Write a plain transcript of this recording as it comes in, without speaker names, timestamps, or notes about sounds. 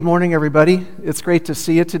Good morning, everybody. It's great to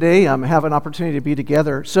see you today. Have an opportunity to be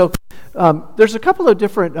together. So there's a couple of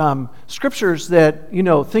different scriptures that,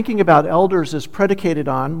 thinking about elders is predicated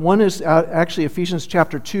on. One is actually Ephesians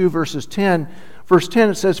chapter 2, verses 10. Verse 10,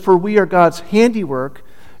 it says, "For we are God's handiwork,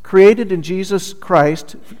 created in Jesus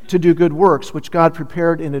Christ to do good works, which God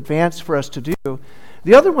prepared in advance for us to do."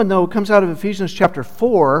 The other one, though, comes out of Ephesians chapter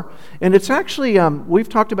 4, and it's actually, we've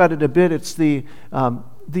talked about it a bit, it's the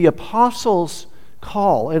apostles'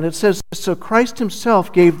 call. And it says, "So Christ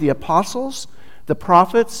himself gave the apostles, the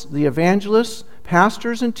prophets, the evangelists,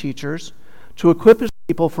 pastors, and teachers to equip his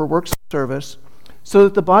people for works of service, so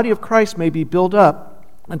that the body of Christ may be built up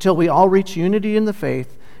until we all reach unity in the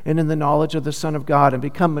faith and in the knowledge of the Son of God and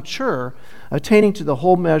become mature, attaining to the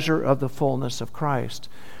whole measure of the fullness of Christ."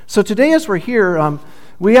 So today, as we're here,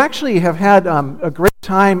 we actually have had a great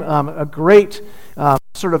time, a great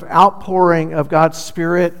sort of outpouring of God's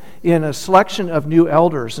Spirit in a selection of new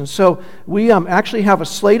elders. And so we actually have a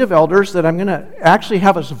slate of elders that I'm going to actually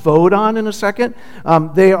have us vote on in a second.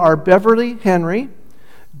 They are Beverly Henry,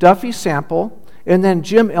 Duffy Sample, and then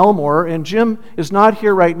Jim Elmore. And Jim is not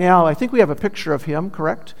here right now. I think we have a picture of him,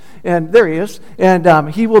 correct? And there he is. And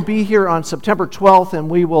he will be here on September 12th, and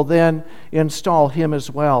we will then install him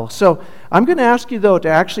as well. So I'm going to ask you, though, to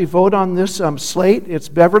actually vote on this slate. It's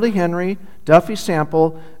Beverly Henry, Duffy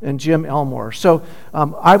Sample, and Jim Elmore. So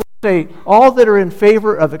I would say all that are in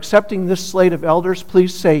favor of accepting this slate of elders,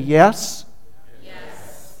 please say yes.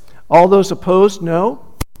 Yes. All those opposed, no.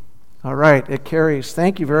 All right, it carries.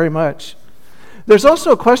 Thank you very much. There's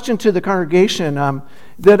also a question to the congregation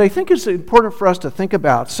that I think is important for us to think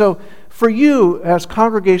about. So for you as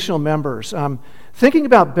congregational members, thinking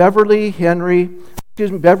about Beverly Henry,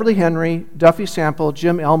 Duffy Sample,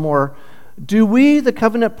 Jim Elmore, do we, the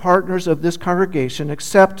covenant partners of this congregation,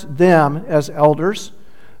 accept them as elders,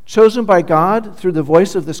 chosen by God through the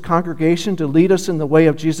voice of this congregation to lead us in the way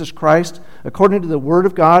of Jesus Christ, according to the Word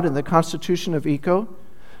of God and the Constitution of ECO?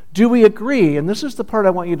 Do we agree, and this is the part I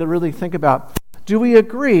want you to really think about, do we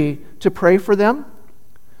agree to pray for them,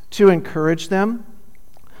 to encourage them,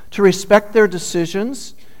 to respect their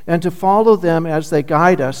decisions, and to follow them as they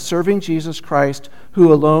guide us, serving Jesus Christ,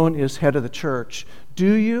 who alone is head of the church?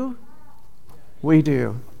 Do you? We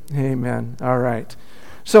do. Amen. All right.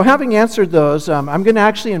 So having answered those, I'm going to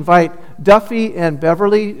actually invite Duffy and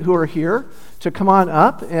Beverly, who are here, to come on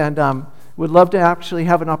up, and would love to actually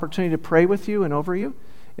have an opportunity to pray with you and over you.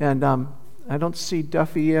 And I don't see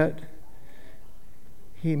Duffy yet.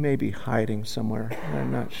 He may be hiding somewhere.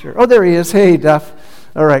 I'm not sure. Oh, there he is. Hey, Duff.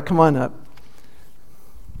 All right, come on up.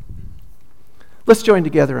 Let's join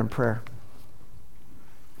together in prayer.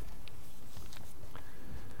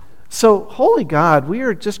 So, holy God, we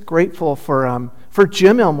are just grateful for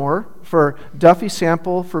Jim Elmore, for Duffy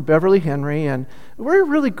Sample, for Beverly Henry, and we're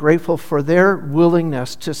really grateful for their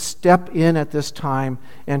willingness to step in at this time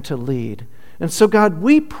and to lead. And so, God,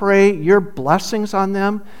 we pray your blessings on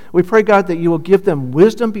them. We pray, God, that you will give them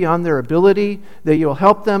wisdom beyond their ability, that you will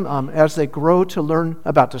help them as they grow to learn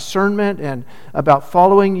about discernment and about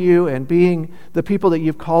following you and being the people that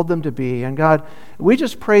you've called them to be. And God, we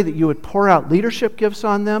just pray that you would pour out leadership gifts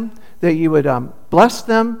on them, that you would bless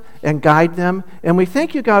them and guide them. And we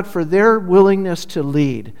thank you, God, for their willingness to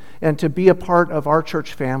lead and to be a part of our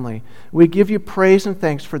church family. We give you praise and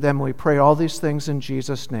thanks for them. We pray all these things in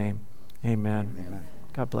Jesus' name. Amen. Amen.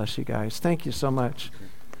 God bless you guys. Thank you so much.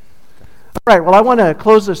 All right, well, I want to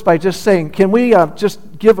close this by just saying, can we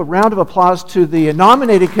just give a round of applause to the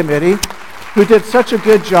nominating committee who did such a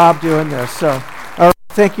good job doing this. So, all right,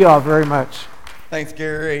 thank you all very much. Thanks,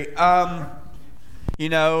 Gary.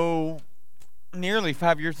 Nearly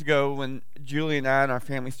 5 years ago when Julie and I and our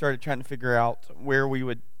family started trying to figure out where we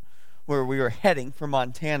were heading for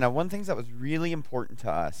Montana, one of the things that was really important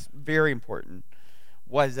to us, very important,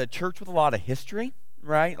 was a church with a lot of history,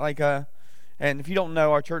 right? And if you don't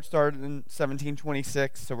know, our church started in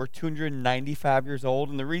 1726, so we're 295 years old.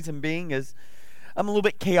 And the reason being is I'm a little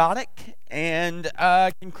bit chaotic and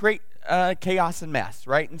can create chaos and mess,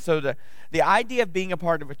 right? And so the idea of being a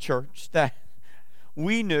part of a church that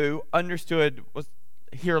we knew, understood, was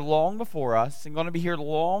here long before us and going to be here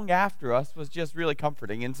long after us was just really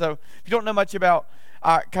comforting. And so if you don't know much about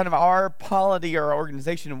our polity or our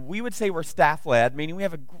organization, we would say we're staff-led, meaning we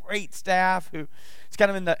have a great staff who is kind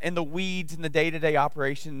of in the weeds in the day-to-day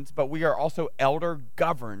operations, but we are also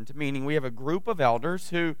elder-governed, meaning we have a group of elders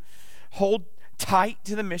who hold tight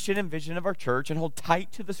to the mission and vision of our church and hold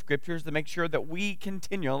tight to the scriptures to make sure that we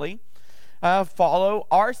continually follow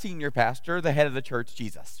our senior pastor, the head of the church,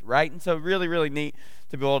 Jesus, right? And so really, really neat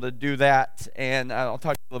to be able to do that, and I'll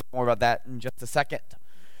talk a little bit more about that in just a second.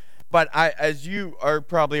 But as you are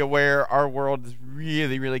probably aware, our world is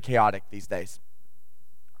really, really chaotic these days.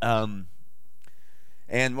 And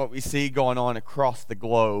what we see going on across the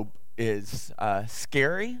globe is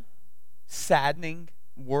scary, saddening,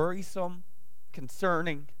 worrisome,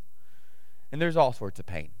 concerning, and there's all sorts of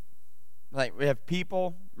pain. Like, we have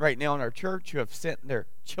people right now in our church who have sent their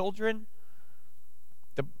children.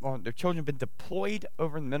 Their children have been deployed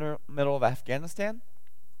over in the middle of Afghanistan.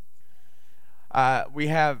 We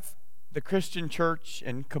have the Christian church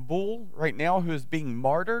in Kabul right now who is being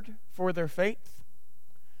martyred for their faith.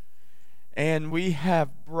 And we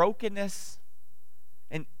have brokenness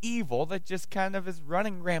and evil that just kind of is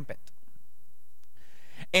running rampant.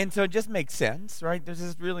 And so it just makes sense, right? There's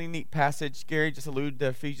this really neat passage. Gary just alluded to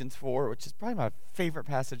Ephesians 4, which is probably my favorite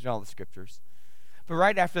passage in all the scriptures. But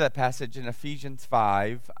right after that passage in Ephesians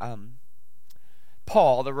 5,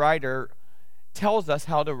 Paul, the writer, tells us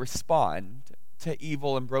how to respond to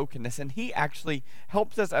evil and brokenness, and he actually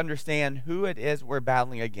helps us understand who it is we're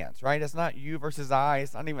battling against, right? It's not you versus I,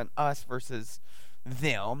 it's not even us versus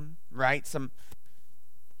them, right? Some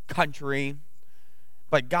country.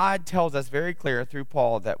 But God tells us very clear through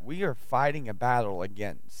Paul that we are fighting a battle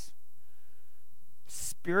against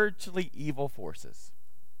spiritually evil forces.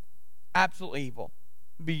 Absolutely evil.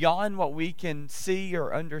 Beyond what we can see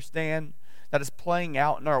or understand, that is playing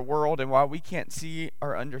out in our world, and while we can't see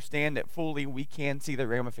or understand it fully, we can see the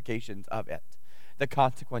ramifications of it, the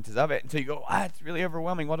consequences of it. And so you go, it's really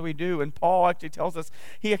overwhelming. What do we do? And Paul actually tells us,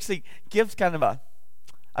 he actually gives kind of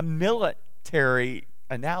a military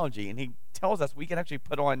analogy, and he tells us we can actually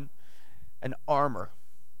put on an armor,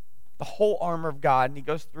 the whole armor of God, and he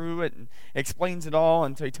goes through it and explains it all,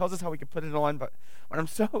 and so he tells us how we can put it on. But what I'm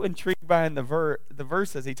so intrigued by in the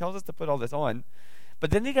verses, he tells us to put all this on, but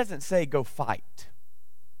then he doesn't say go fight.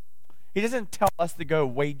 He doesn't tell us to go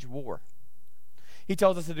wage war. He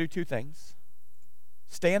tells us to do two things: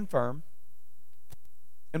 stand firm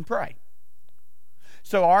and pray.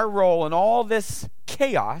 So our role in all this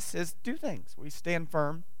chaos is two things. We stand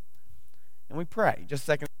firm and we pray. Just a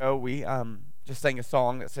second ago, we just sang a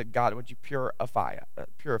song that said, God, would you purify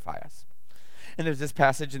us? And there's this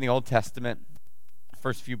passage in the Old Testament,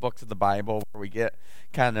 first few books of the Bible, where we get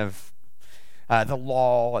kind of the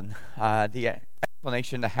law and the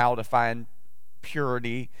explanation of how to find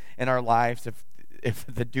purity in our lives if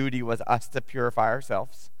the duty was us to purify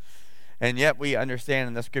ourselves. And yet we understand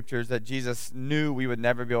in the scriptures that Jesus knew we would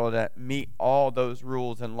never be able to meet all those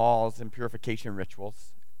rules and laws and purification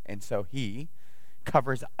rituals. And so he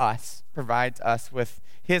covers us, provides us with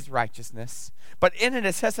his righteousness. But in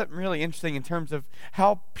it says something really interesting in terms of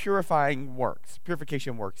how purification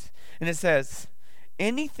works. And it says,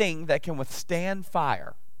 anything that can withstand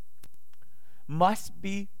fire must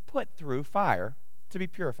be put through fire to be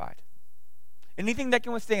purified. Anything that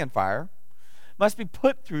can withstand fire must be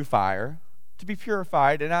put through fire to be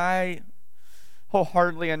purified. And I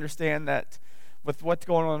wholeheartedly understand that with what's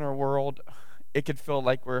going on in our world, it could feel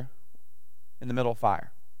like we're in the middle of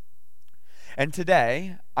fire. And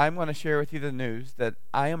today, I'm going to share with you the news that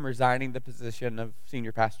I am resigning the position of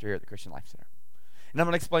senior pastor here at the Christian Life Center. And I'm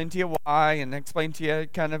going to explain to you why, and explain to you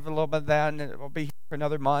kind of a little bit of that, and it will be here for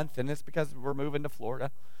another month, and it's because we're moving to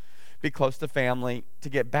Florida, be close to family, to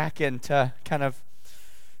get back into kind of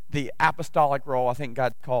the apostolic role I think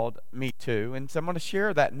God called me to. And so I'm going to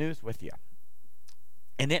share that news with you.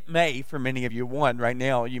 And it may, for many of you, right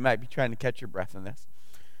now, you might be trying to catch your breath in this.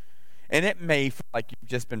 And it may feel like you've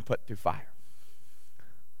just been put through fire.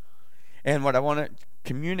 And what I want to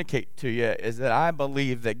communicate to you is that I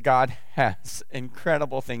believe that God has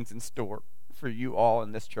incredible things in store for you all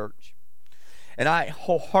in this church. And I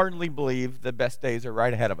wholeheartedly believe the best days are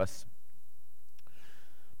right ahead of us.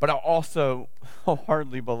 But I also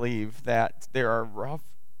wholeheartedly believe that there are rough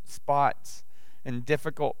spots and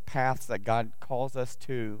difficult paths that God calls us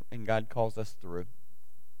to and God calls us through.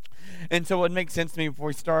 And so it makes sense to me before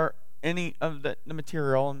we start any of the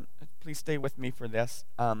material, and please stay with me for this,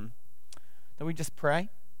 that we just pray,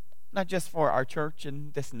 not just for our church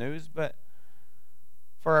and this news, but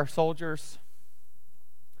for our soldiers,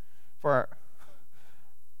 for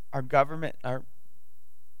our government, our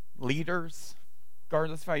leaders,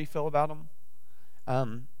 regardless of how you feel about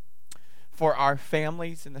them, for our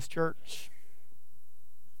families in this church,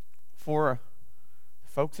 for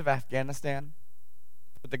folks of Afghanistan,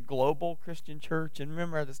 for the global Christian church. And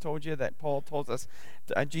remember, I just told you that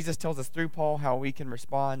Jesus tells us through Paul how we can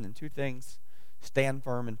respond in two things: stand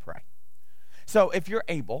firm and pray. So if you're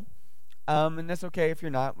able, and that's okay if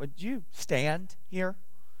you're not, would you stand here?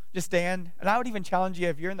 Just stand. And I would even challenge you,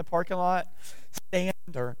 if you're in the parking lot, stand.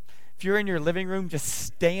 Or If you're in your living room, just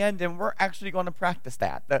stand, and we're actually going to practice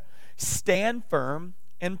that. Stand firm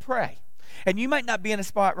and pray. And you might not be in a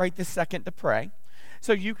spot right this second to pray,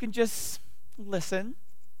 so you can just listen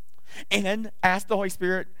and ask the Holy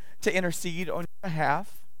Spirit to intercede on your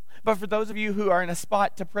behalf. But for those of you who are in a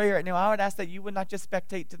spot to pray right now, I would ask that you would not just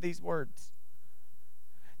spectate to these words,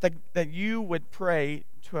 that you would pray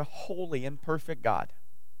to a holy and perfect God.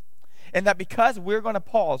 And that because we're going to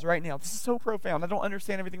pause right now, this is so profound, I don't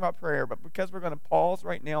understand everything about prayer, but because we're going to pause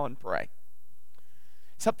right now and pray,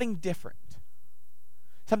 something different,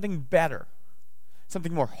 something better,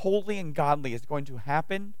 something more holy and godly is going to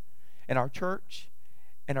happen in our church,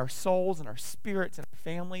 in our souls, in our spirits, in our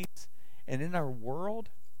families, and in our world,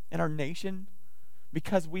 in our nation,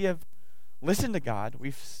 because we have listened to God,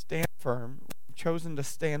 we've stand firm, we've chosen to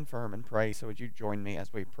stand firm and pray. So would you join me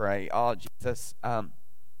as we pray? Oh, Jesus,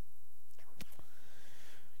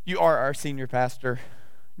 you are our senior pastor.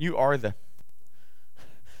 You are the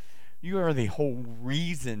whole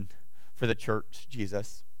reason for the church,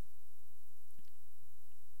 Jesus.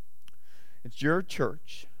 It's your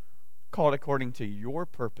church, called according to your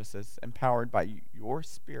purposes, empowered by your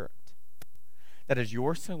Spirit. That is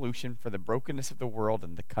your solution for the brokenness of the world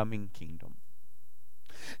and the coming kingdom.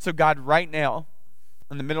 So God, right now,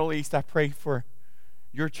 in the Middle East, I pray for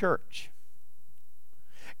your church.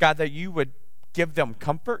 God, that you would give them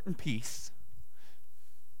comfort and peace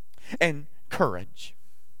and courage.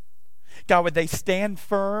 God, would they stand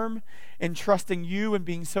firm in trusting you and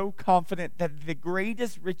being so confident that the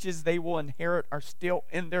greatest riches they will inherit are still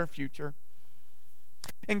in their future.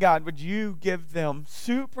 And God, would you give them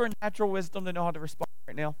supernatural wisdom to know how to respond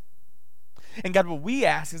right now? And God, what we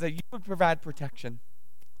ask is that you would provide protection,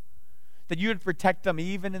 that you would protect them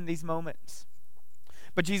even in these moments.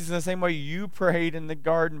 But Jesus, in the same way you prayed in the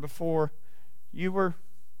garden before you were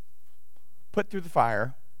put through the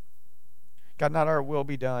fire, God, not our will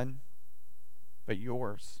be done, but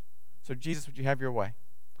yours. So Jesus, would you have your way?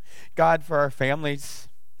 God, for our families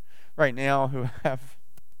right now who have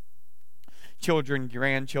children,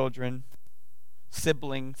 grandchildren,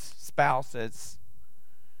 siblings, spouses,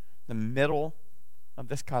 in the middle of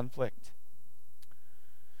this conflict,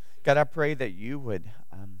 God, I pray that you would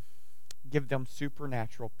give them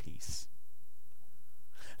supernatural peace.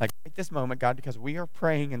 Like at this moment, God, because we are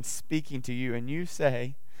praying and speaking to you, and you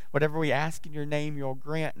say, whatever we ask in your name, you'll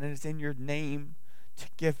grant, and it is in your name to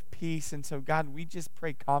give peace. And so, God, we just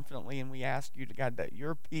pray confidently, and we ask you, to God, that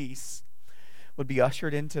your peace would be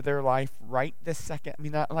ushered into their life right this second. I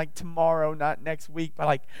mean, not like tomorrow, not next week, but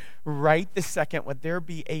like right this second, would there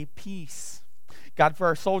be a peace? God, for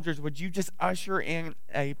our soldiers, would you just usher in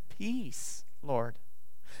a peace, Lord?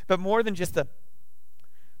 But more than just the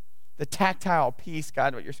tactile peace,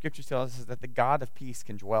 God, what your scripture tells us is that the God of peace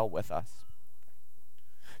can dwell with us.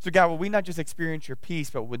 So God, will we not just experience your peace,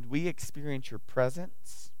 but would we experience your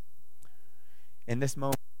presence in this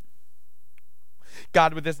moment?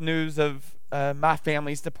 God, with this news of my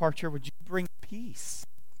family's departure, would you bring peace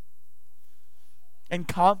and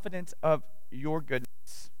confidence of your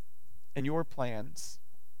goodness and your plans?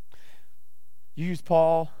 You use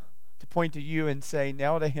Paul to point to you and say,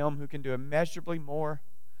 now to him who can do immeasurably more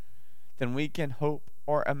than we can hope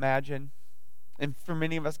or imagine. And for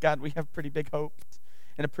many of us, God, we have pretty big hopes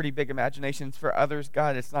and a pretty big imaginations. For others,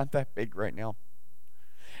 God, it's not that big right now.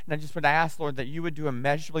 And I just would ask, Lord, that you would do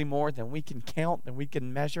immeasurably more than we can count, than we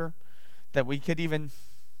can measure, that we could even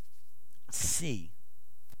see.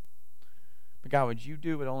 But God, would you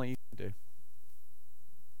do what only you can do?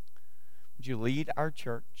 Would you lead our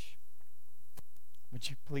church?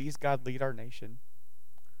 Would you please, God, lead our nation?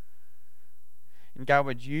 And God,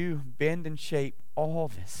 would you bend and shape all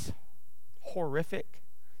this horrific,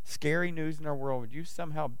 scary news in our world? Would you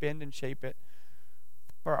somehow bend and shape it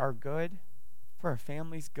for our good, for our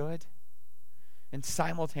family's good, and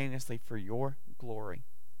simultaneously for your glory?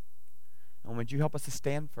 And would you help us to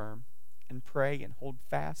stand firm and pray and hold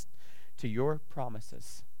fast to your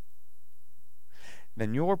promises?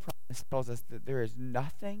 Then your promise tells us that there is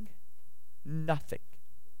nothing that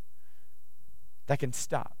can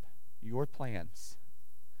stop your plans.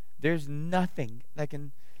 There's nothing that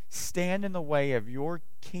can stand in the way of your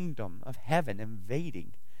kingdom of heaven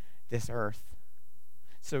invading this earth.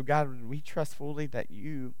 So God, we trust fully that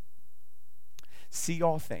you see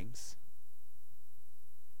all things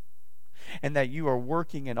and that you are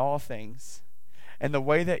working in all things. And the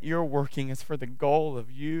way that you're working is for the goal of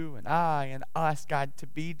you and I and us, God, to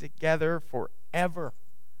be together forever,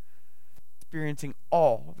 experiencing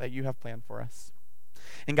all that you have planned for us.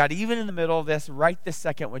 And God, even in the middle of this, right this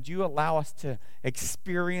second, would you allow us to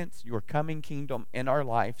experience your coming kingdom in our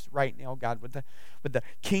lives right now, God, with the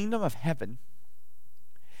kingdom of heaven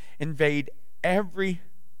invade every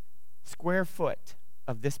square foot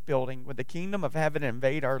of this building, with the kingdom of heaven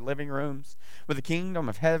invade our living rooms, with the kingdom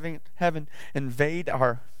of heaven invade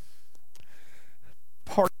our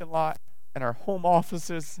parking lot and our home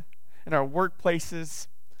offices and our workplaces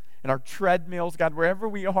and our treadmills, God, wherever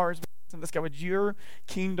we are in this, God, would your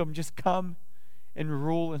kingdom just come and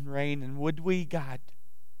rule and reign, and would we, God,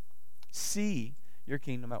 see your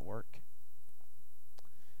kingdom at work?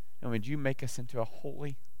 And would you make us into a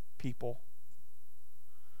holy people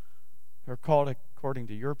who are called according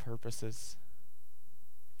to your purposes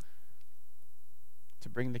to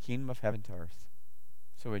bring the kingdom of heaven to earth?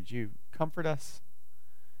 So would you comfort us?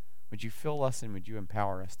 Would you fill us, and would you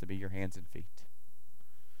empower us to be your hands and feet?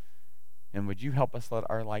 And would you help us let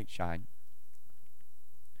our light shine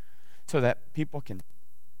so that people can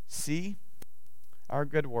see our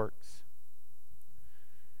good works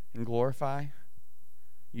and glorify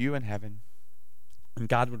you in heaven? And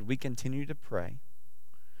God, would we continue to pray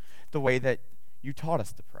the way that you taught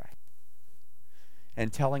us to pray,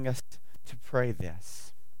 and telling us to pray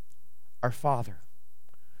this: Our Father,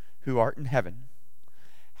 who art in heaven,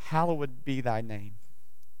 hallowed be thy name.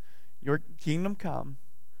 Your kingdom come,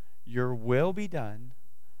 your will be done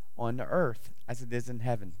on earth as it is in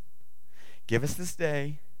heaven. Give us this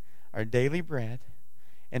day our daily bread,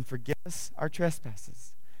 and forgive us our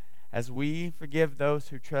trespasses, as we forgive those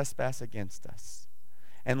who trespass against us.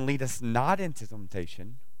 And lead us not into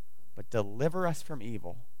temptation, but deliver us from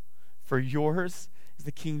evil. For yours is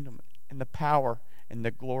the kingdom and the power and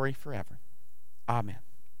the glory forever. Amen.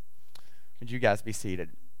 Would you guys be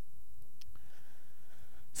seated?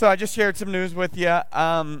 So I just shared some news with you.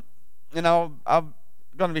 I'm going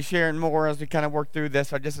to be sharing more as we kind of work through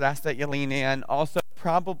this. I just ask that you lean in. Also,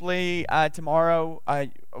 probably tomorrow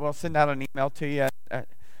I will send out an email to you. I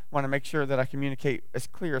want to make sure that I communicate as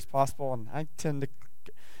clear as possible, and I tend to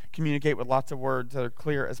communicate with lots of words that are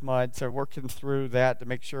clear as mud, so working through that to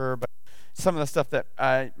make sure. But some of the stuff that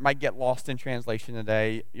might get lost in translation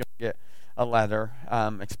today, you'll get a letter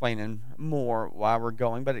explaining more why we're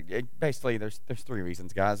going. But basically, there's three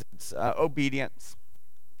reasons, guys. It's obedience.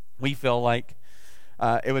 We feel like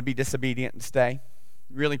it would be disobedient to stay.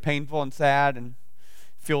 Really painful and sad and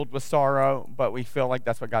filled with sorrow, but we feel like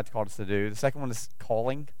that's what God's called us to do. The second one is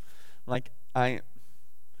calling. My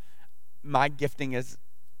gifting is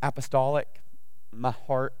apostolic. My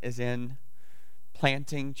heart is in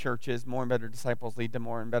planting churches. More and better disciples lead to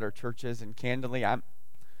more and better churches. And candidly, I'm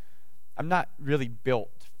not really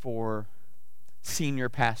built for senior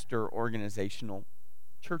pastor organizational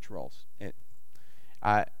church roles.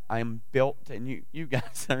 I'm built, and you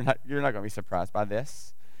guys you're not going to be surprised by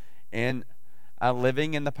this, and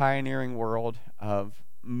living in the pioneering world of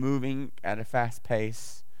moving at a fast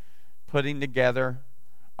pace, putting together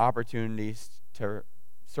opportunities to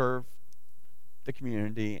serve the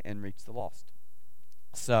community and reach the lost.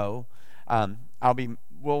 So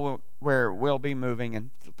we'll be moving, and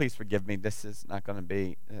please forgive me, this is not going to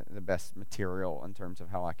be the best material in terms of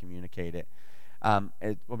how I communicate it.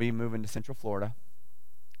 It will be moving to Central Florida,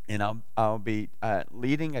 and I'll be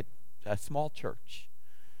leading a small church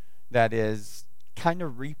that is kind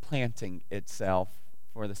of replanting itself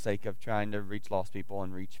for the sake of trying to reach lost people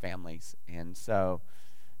and reach families. And so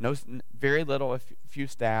very little, a few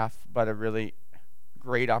staff, but a really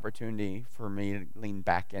great opportunity for me to lean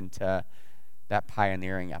back into that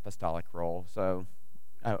pioneering apostolic role. So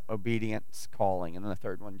obedience, calling, and then the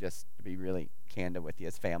third one, just to be really candid with you,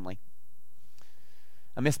 is family.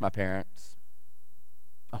 I miss my parents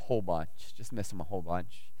a whole bunch. Just miss them a whole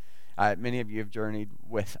bunch. Many of you have journeyed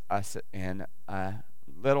with us, and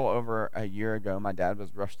little over a year ago, my dad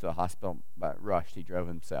was rushed to the hospital, but rushed, he drove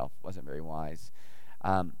himself, wasn't very wise,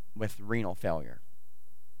 with renal failure.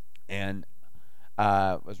 And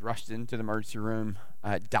was rushed into the emergency room,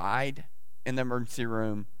 died in the emergency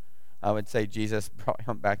room. I would say Jesus brought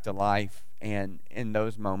him back to life, and in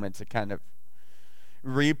those moments, it kind of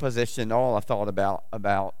repositioned all I thought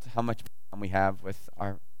about how much time we have with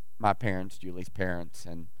my parents, Julie's parents,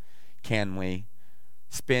 and can we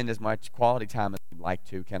spend as much quality time as we'd like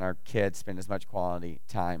to? Can our kids spend as much quality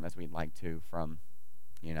time as we'd like to from,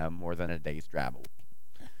 more than a day's travel?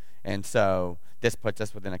 And so this puts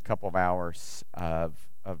us within a couple of hours of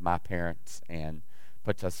my parents, and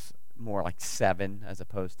puts us more like 7 as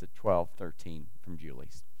opposed to 12, 13 from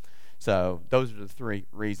Julie's. So those are the three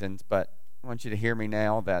reasons, but I want you to hear me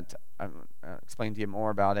now that I'll explain to you more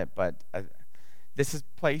about it, but this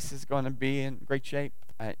place is going to be in great shape.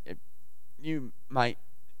 You might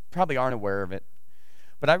probably aren't aware of it,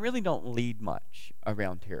 but I really don't lead much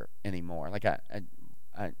around here anymore. Like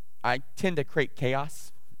I tend to create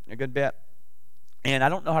chaos a good bit, and I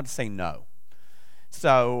don't know how to say no.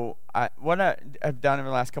 So what I've done over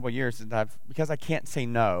the last couple of years is because I can't say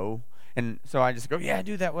no, and so I just go, yeah,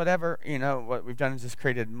 do that, whatever. What we've done is just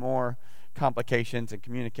created more complications and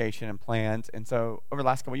communication and plans. And so over the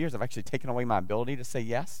last couple of years, I've actually taken away my ability to say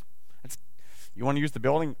yes. You want to use the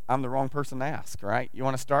building? I'm the wrong person to ask, right? You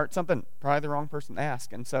want to start something? Probably the wrong person to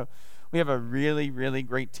ask. And so we have a really, really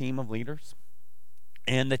great team of leaders.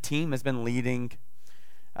 And the team has been leading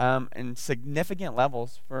in significant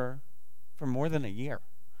levels for more than a year.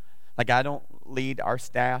 Like, I don't lead our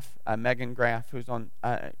staff. Megan Graff, who's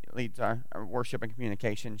leads our worship and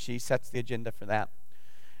communication, she sets the agenda for that.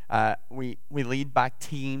 We lead by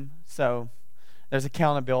team, so there's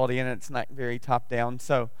accountability, and it's not very top down.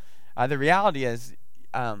 So the reality is,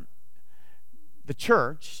 the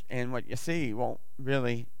church and what you see won't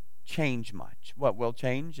really change much. What will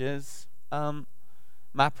change is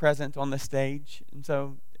my presence on the stage, and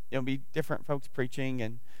so it'll be different folks preaching,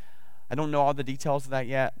 and I don't know all the details of that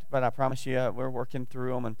yet, but I promise you we're working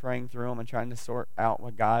through them and praying through them and trying to sort out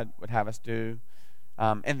what God would have us do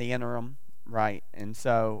in the interim, right? And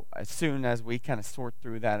so as soon as we kind of sort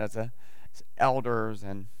through that as elders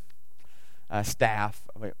and staff,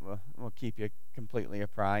 we'll keep you completely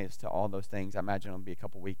apprised to all those things. I imagine it'll be a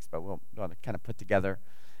couple weeks, but we'll kind of put together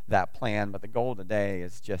that plan. But the goal today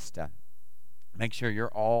is just to make sure you're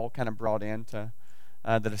all kind of brought into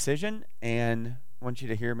the decision, and I want you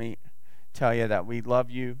to hear me tell you that we love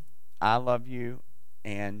you, I love you,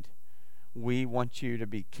 and we want you to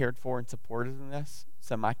be cared for and supported in this.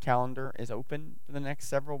 So my calendar is open for the next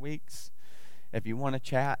several weeks. If you want to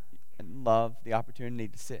chat, I'd love the opportunity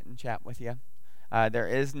to sit and chat with you. There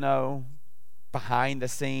is no behind the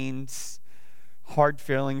scenes hard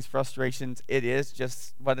feelings, frustrations. It is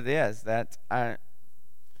just what it is, that I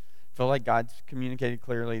feel like God's communicated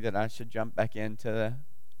clearly that I should jump back into the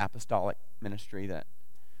apostolic ministry that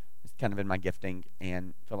has kind of been my gifting,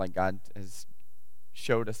 and feel like God has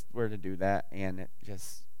showed us where to do that, and it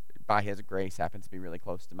just, by His grace, happens to be really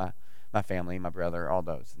close to my family, my brother, all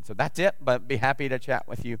those. And so that's it, but be happy to chat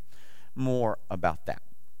with you more about that.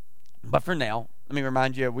 But for now, let me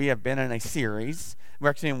remind you, we have been in a series. We're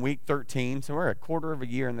actually in week 13, so we're a quarter of a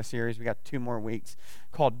year in the series. We got 2 more weeks,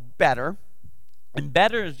 called Better. And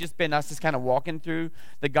Better has just been us just kind of walking through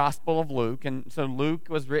the Gospel of Luke. And so Luke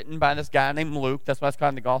was written by this guy named Luke. That's why it's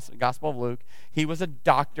called the Gospel of Luke. He was a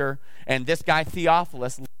doctor, and this guy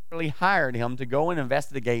Theophilus literally hired him to go and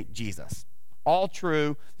investigate Jesus. All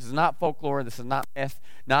true. This is not folklore. This is not myth,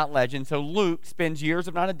 not legend. So Luke spends years,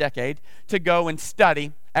 if not a decade, to go and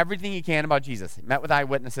study everything he can about Jesus. He met with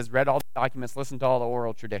eyewitnesses, read all the documents, listened to all the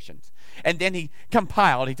oral traditions. And then he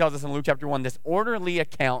compiled, he tells us in Luke chapter 1, this orderly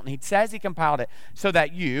account. And he says he compiled it so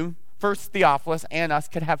that you, first Theophilus, and us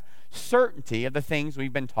could have certainty of the things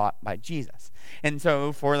we've been taught by Jesus. And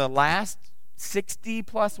so for the last 60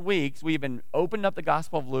 plus weeks, we've been opened up the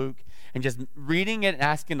Gospel of Luke and just reading it and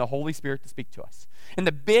asking the Holy Spirit to speak to us. And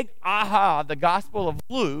the big aha of the Gospel of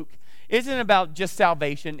Luke isn't about just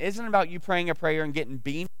salvation, isn't about you praying a prayer and getting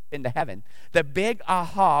beamed into heaven. The big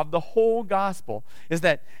aha of the whole Gospel is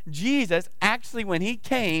that Jesus, actually when He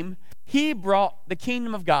came, He brought the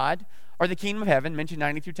kingdom of God, or the kingdom of heaven, mentioned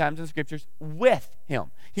 92 times in the Scriptures, with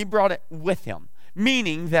Him. He brought it with Him,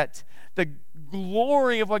 meaning that the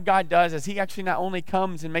glory of what God does is He actually not only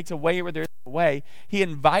comes and makes a way where there's a way, He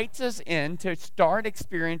invites us in to start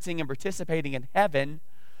experiencing and participating in heaven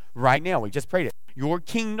right now. We just prayed it. Your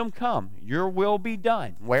kingdom come, your will be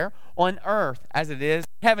done. Where? On earth as it is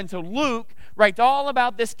in heaven. So Luke writes all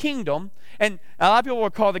about this kingdom, and a lot of people will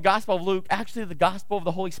call the Gospel of Luke actually the Gospel of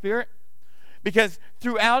the Holy Spirit, because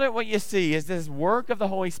throughout it what you see is this work of the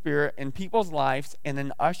Holy Spirit in people's lives and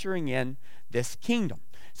then ushering in this kingdom.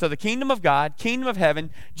 So the kingdom of God, kingdom of heaven,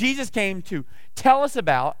 Jesus came to tell us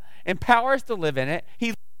about, empower us to live in it.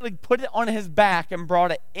 He literally put it on His back and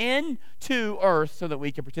brought it into earth so that we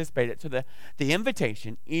can participate in it. So the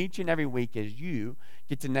invitation each and every week is you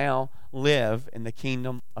get to now live in the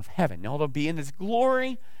kingdom of heaven. Now, it'll be in this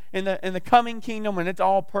glory in the coming kingdom when it's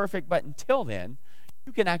all perfect, but until then,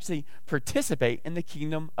 you can actually participate in the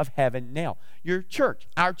kingdom of heaven now. Your church,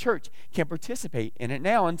 our church, can participate in it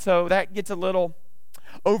now. And so that gets a little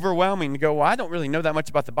overwhelming to go, well, I don't really know that much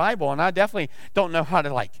about the Bible, and I definitely don't know how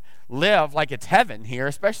to live like it's heaven here,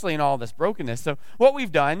 especially in all this brokenness. So what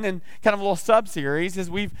we've done, and kind of a little sub-series, is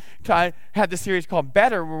we've had this series called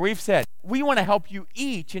Better, where we've said we want to help you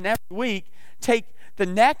each and every week take the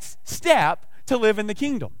next step to live in the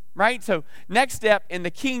kingdom. right? So next step in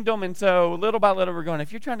the kingdom, and so little by little we're going,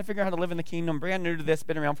 if you're trying to figure out how to live in the kingdom, brand new to this,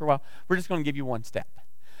 been around for a while, we're just going to give you one step.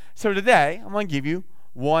 So today, I'm going to give you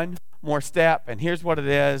one more step, and here's what it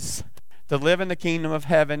is. To live in the kingdom of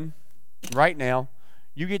heaven right now,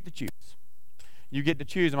 you get to choose. You get to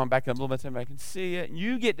choose. I'm going to back up a little bit so everybody can see it.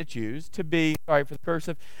 You get to choose to be, sorry for the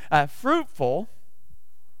cursive, fruitful,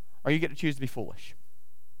 or you get to choose to be foolish.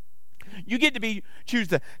 You get to choose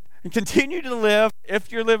to continue to live,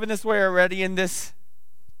 if you're living this way already, in this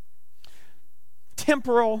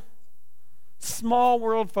temporal, small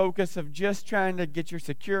world focus of just trying to get your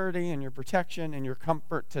security and your protection and your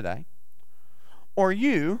comfort today. Or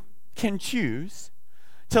you can choose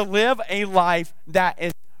to live a life that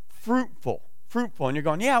is fruitful. And you're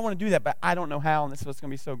going, yeah, I want to do that, but I don't know how, and this is what's going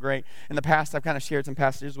to be so great. In the past, I've kind of shared some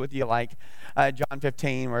passages with you, like John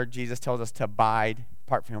 15, where Jesus tells us to abide.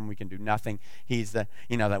 Apart from him, we can do nothing. He's that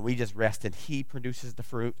we just rested. He produces the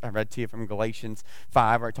fruit. I read to you from Galatians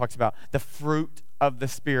 5, where it talks about the fruit of the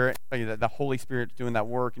Spirit, the Holy Spirit doing that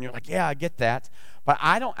work. And you're like, yeah, I get that. But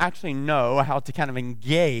I don't actually know how to kind of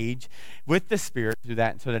engage with the Spirit through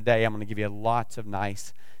that. And so today, I'm going to give you lots of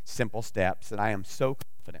nice, simple steps that I am so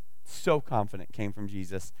confident came from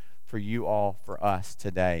Jesus for you all, for us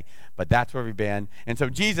today. But that's where we've been. And so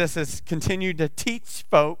Jesus has continued to teach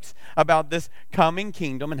folks about this coming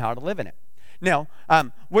kingdom and how to live in it. Now,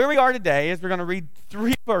 where we are today is we're going to read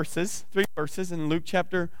three verses in Luke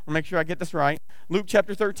chapter, I'll make sure I get this right, Luke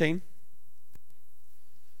chapter 13.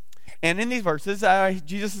 And in these verses,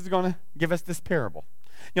 Jesus is going to give us this parable.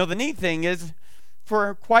 The neat thing is,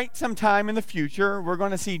 for quite some time in the future, we're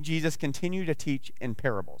going to see Jesus continue to teach in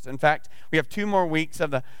parables. In fact, we have 2 more weeks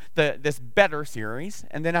of this Better series,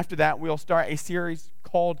 and then after that, we'll start a series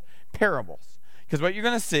called Parables. Because what you're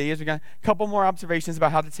going to see is we're going to a couple more observations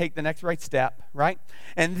about how to take the next right step, right?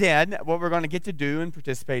 And then what we're going to get to do and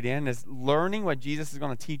participate in is learning what Jesus is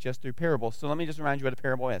going to teach us through parables. So let me just remind you what a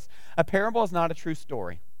parable is. A parable is not a true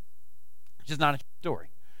story. It's just not a true story.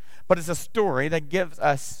 But it's a story that gives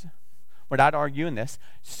us, what I'd argue in this,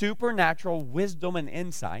 supernatural wisdom and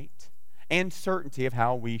insight and certainty of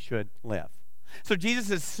how we should live. So Jesus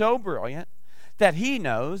is so brilliant that he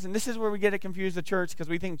knows, and this is where we get it confused, the church, because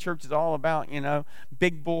we think church is all about,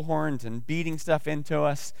 big bullhorns and beating stuff into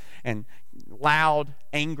us and loud,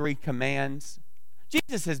 angry commands.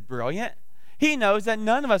 Jesus is brilliant. He knows that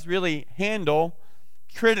none of us really handle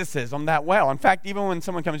criticism that well. In fact, even when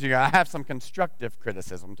someone comes to you, I have some constructive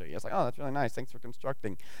criticism to you. It's like, oh, that's really nice. Thanks for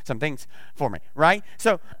constructing some things for me, right?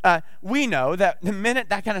 So we know that the minute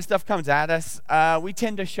that kind of stuff comes at us, we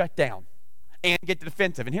tend to shut down and get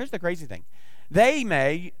defensive. And here's the crazy thing. They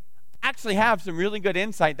may actually have some really good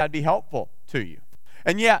insight that'd be helpful to you.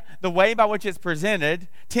 And yet, the way by which it's presented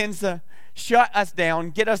tends to shut us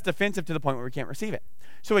down, get us defensive to the point where we can't receive it.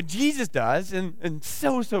 So what Jesus does, and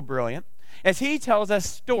so brilliant, as he tells us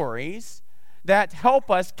stories that help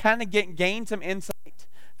us kind of gain some insight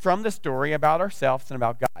from the story about ourselves and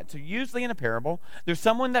about God. So usually in a parable, there's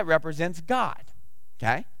someone that represents God,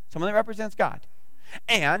 okay? Someone that represents God.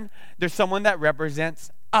 And there's someone that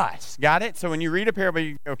represents us, got it? So when you read a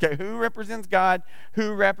parable, okay, who represents God,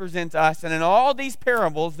 who represents us? And in all these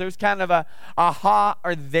parables, there's kind of a aha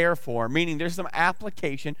or therefore, meaning there's some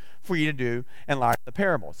application for you to do in light of the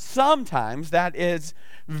parables. Sometimes that is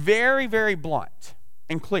very, very blunt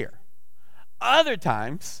and clear. Other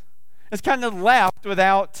times, it's kind of left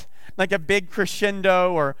without like a big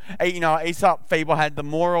crescendo, or Aesop fable had the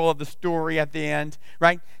moral of the story at the end,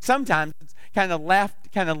 right? Sometimes it's kind of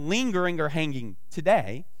left, kind of lingering or hanging.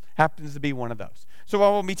 Today happens to be one of those. So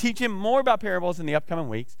while we'll be teaching more about parables in the upcoming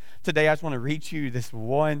weeks, today I just want to read you this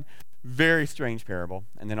one very strange parable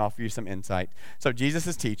and then offer you some insight. So Jesus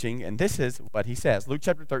is teaching, and this is what he says. Luke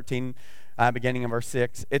chapter 13, beginning in verse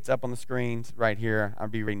 6. It's up on the screens right here. I'll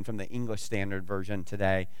be reading from the English Standard Version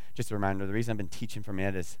today. Just a reminder, the reason I've been teaching from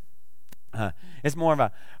it is it's more of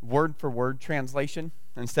a word-for-word translation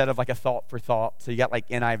instead of like a thought-for-thought. So you got like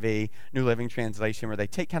NIV, New Living Translation, where they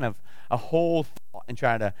take kind of a whole thought and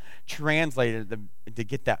try to translate it to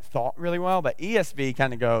get that thought really well. But ESV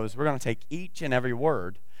kind of goes, we're going to take each and every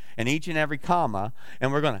word and each and every comma,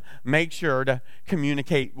 and we're going to make sure to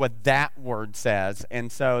communicate what that word says. And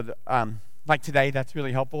so like today, that's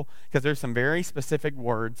really helpful because there's some very specific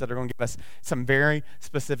words that are going to give us some very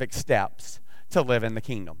specific steps to live in the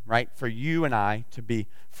kingdom, right? For you and I to be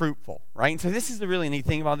fruitful, right? And so this is the really neat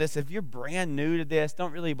thing about this. If you're brand new to this,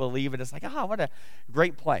 don't really believe it. It's like, what a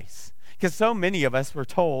great place. Because so many of us were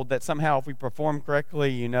told that somehow if we performed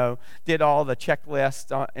correctly, did all the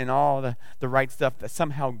checklists and all the right stuff, that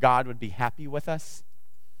somehow God would be happy with us.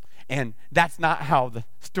 And that's not how the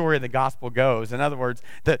story of the gospel goes. In other words,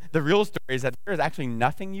 the real story is that there is actually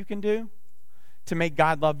nothing you can do to make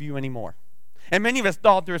God love you anymore. And many of us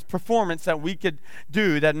thought there was performance that we could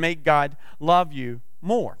do that make God love you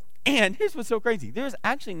more. And here's what's so crazy. There's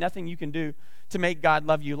actually nothing you can do to make God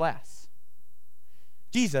love you less.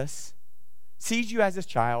 Jesus sees you as his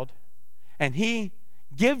child, and he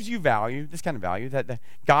gives you value, this kind of value, that the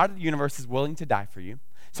God of the universe is willing to die for you.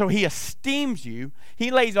 So he esteems you. He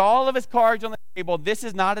lays all of his cards on the table. This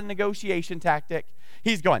is not a negotiation tactic.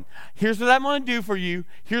 He's going, here's what I'm going to do for you.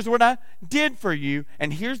 Here's what I did for you.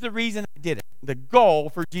 And here's the reason I did it. The goal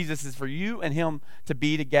for Jesus is for you and him to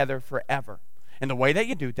be together forever. And the way that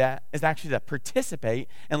you do that is actually to participate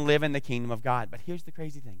and live in the kingdom of God. But here's the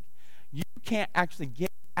crazy thing. You can't actually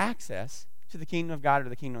get access to the kingdom of God or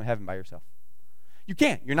the kingdom of heaven by yourself. You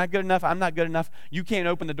can't. You're not good enough. I'm not good enough. You can't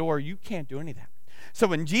open the door. You can't do any of that. So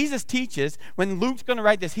when Jesus teaches, when Luke's going to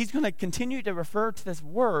write this, he's going to continue to refer to this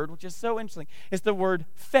word, which is so interesting. It's the word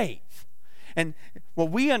faith. And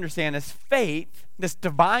what we understand as faith, this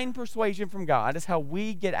divine persuasion from God, is how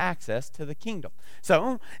we get access to the kingdom.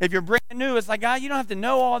 So if you're brand new, it's like, God, you don't have to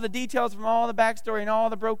know all the details from all the backstory and all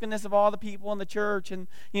the brokenness of all the people in the church and,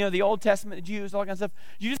 the Old Testament, the Jews, all that kind of stuff.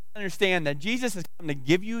 You just understand that Jesus has come to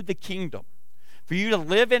give you the kingdom, for you to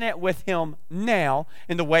live in it with him now,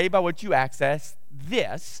 and the way by which you access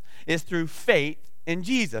this is through faith in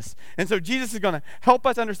Jesus. And so Jesus is going to help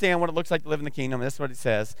us understand what it looks like to live in the kingdom. This is what it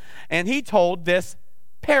says. And he told this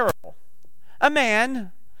parable. A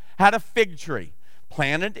man had a fig tree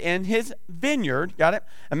planted in his vineyard. Got it?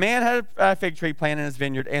 A man had a fig tree planted in his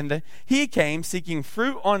vineyard, and he came seeking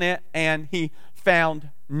fruit on it, and he found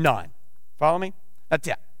none. Follow me? That's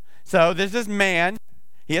it. So there's this man.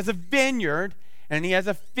 He has a vineyard, and he has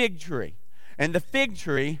a fig tree. And the fig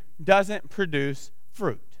tree doesn't produce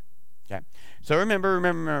fruit. Okay. So remember,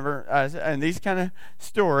 in these kind of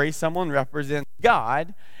stories, someone represents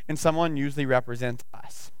God, and someone usually represents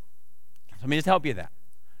us. So let me just help you with that.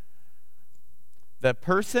 The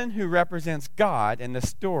person who represents God in the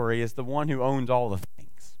story is the one who owns all the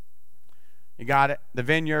things. You got it? The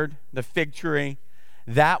vineyard, the fig tree,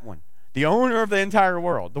 that one. The owner of the entire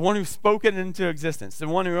world, the one who spoke it into existence, the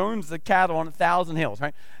one who owns the cattle on 1,000 hills,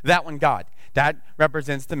 right? That one, God. That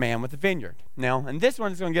represents the man with the vineyard. Now, and this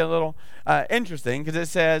one is going to get a little interesting because it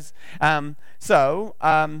says, and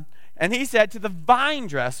he said to the vine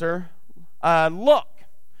dresser, look,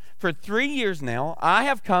 for 3 years now, I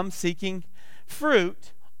have come seeking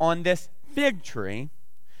fruit on this fig tree.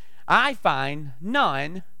 I find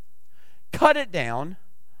none. Cut it down.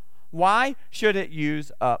 Why should it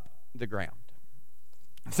use up the ground?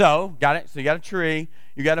 So, got it? So you got a tree,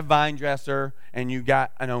 you got a vine dresser, and you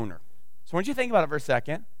got an owner. So I want you to think about it for a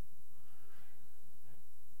second.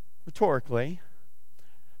 Rhetorically,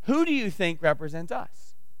 who do you think represents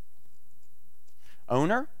us?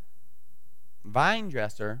 Owner, vine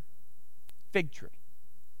dresser, fig tree.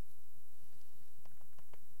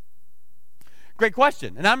 Great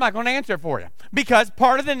question, and I'm not going to answer it for you, because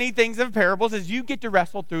part of the neat things of parables is you get to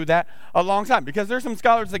wrestle through that a long time, because there's some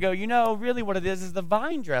scholars that go, really what it is the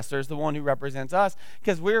vine dresser is the one who represents us,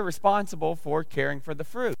 because we're responsible for caring for the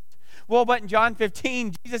fruit. Well, but in John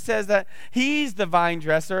 15, Jesus says that he's the vine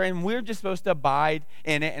dresser, and we're just supposed to abide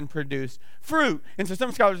in it and produce fruit. And so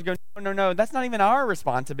some scholars go, no, that's not even our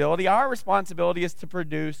responsibility. Our responsibility is to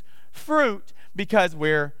produce fruit because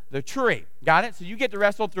we're the tree. Got it? So you get to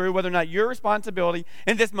wrestle through whether or not your responsibility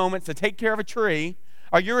in this moment is to take care of a tree,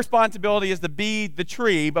 or your responsibility is to be the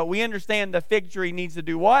tree, but we understand the fig tree needs to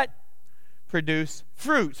do what? Produce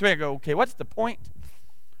fruit. So we go, okay, what's the point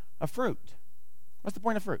of fruit? What's the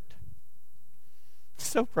point of fruit? It's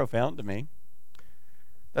so profound to me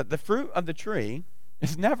that the fruit of the tree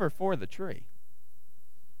is never for the tree.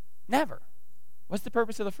 Never. What's the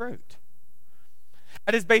purpose of the fruit?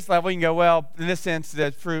 At its base level, you can go, well, in this sense,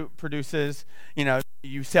 the fruit produces,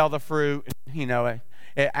 you sell the fruit,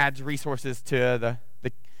 it adds resources to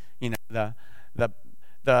the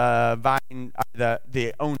vine,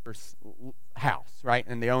 the owner's house, right?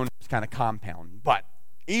 And the owner's kind of compound. But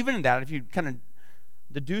even that, if you kind of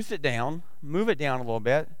deduce it down, move it down a little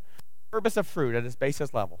bit, the purpose of fruit at its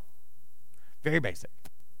basis level, very basic,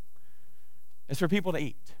 is for people to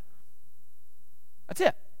eat. That's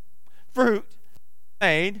it. Fruit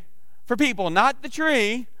made for people, not the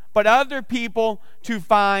tree, but other people to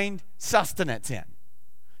find sustenance in,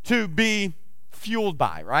 to be fueled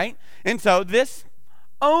by, right? And so this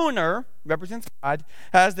owner, represents God,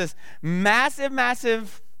 has this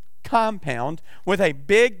massive compound with a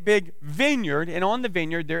big vineyard, and on the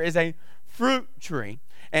vineyard there is a fruit tree.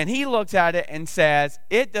 And he looks at it and says,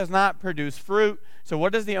 it does not produce fruit. So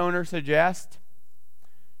what does the owner suggest?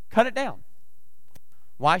 Cut it down.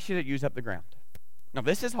 Why should it use up the ground? Now,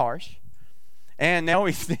 this is harsh. And now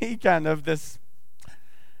we see kind of this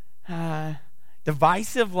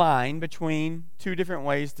divisive line between two different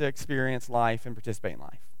ways to experience life and participate in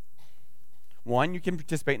life. One, you can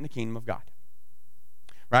participate in the kingdom of God.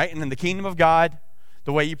 Right? And in the kingdom of God,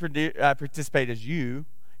 the way you participate is you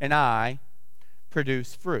and I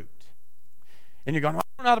produce fruit. And you're going, well,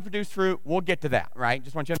 I don't know how to produce fruit. We'll get to that, right?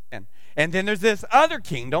 Just want you to understand. And then there's this other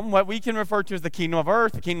kingdom, what we can refer to as the kingdom of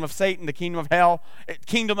earth, the kingdom of Satan, the kingdom of hell,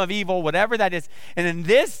 kingdom of evil, whatever that is. And in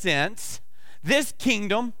this sense, this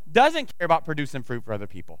kingdom doesn't care about producing fruit for other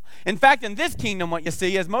people. In fact, in this kingdom, what you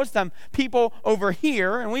see is most of the time people over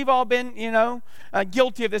here, and we've all been,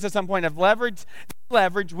 guilty of this at some point, of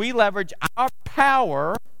we leverage our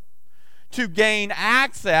power to gain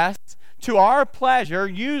access to our pleasure,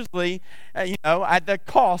 usually, at the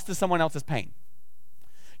cost of someone else's pain.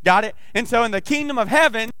 Got it? And so in the kingdom of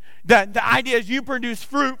heaven, the idea is you produce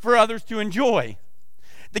fruit for others to enjoy.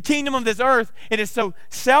 The kingdom of this earth, it is so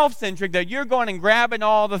self-centric that you're going and grabbing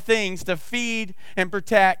all the things to feed and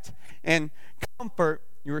protect and comfort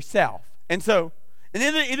yourself. And so, in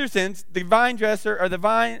either sense, the vine dresser or the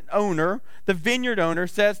vine owner, the vineyard owner,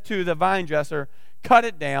 says to the vine dresser, cut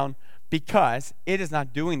it down because it is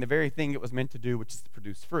not doing the very thing it was meant to do, which is to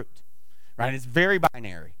produce fruit. Right? It's very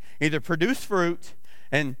binary. Either produce fruit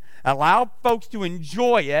and allow folks to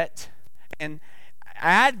enjoy it and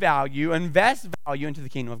add value, invest value into the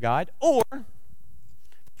kingdom of God, or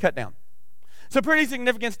cut down. So pretty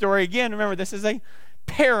significant story. Again, remember, this is a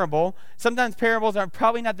parable. Sometimes parables are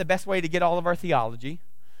probably not the best way to get all of our theology,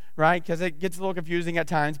 right? Because it gets a little confusing at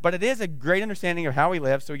times, but it is a great understanding of how we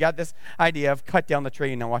live. So we got this idea of cut down the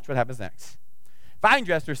tree, and now watch what happens next. Vine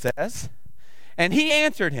dresser says, and he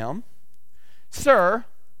answered him, Sir,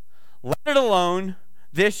 let it alone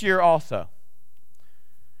this year also,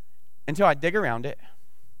 until I dig around it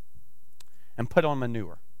and put on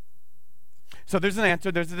manure. So there's an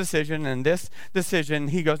answer, there's a decision, and this decision,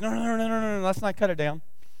 he goes, no, let's not cut it down.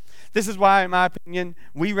 This is why, in my opinion,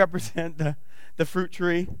 we represent the fruit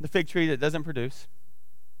tree, the fig tree that doesn't produce.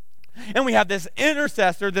 And we have this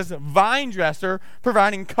intercessor, this vine dresser,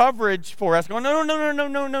 providing coverage for us, going,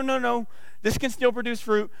 no. This can still produce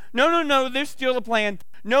fruit. No, there's still a plan.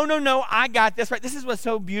 No, I got this, right? This is what's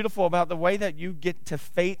so beautiful about the way that you get to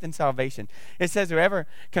faith and salvation. It says whoever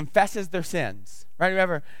confesses their sins, right?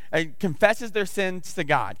 Whoever confesses their sins to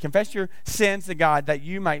God. Confess your sins to God that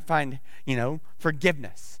you might find,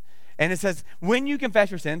 forgiveness. And it says, when you confess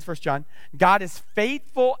your sins, 1 John, God is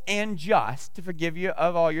faithful and just to forgive you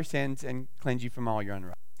of all your sins and cleanse you from all your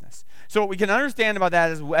unrighteousness. So what we can understand about that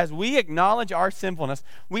is as we acknowledge our sinfulness,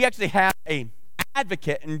 we actually have an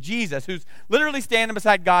advocate in Jesus who's literally standing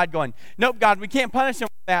beside God going, nope, God, we can't punish him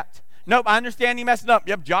for that. Nope, I understand he messed up.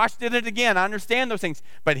 Yep, Josh did it again. I understand those things.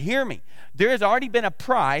 But hear me. There has already been a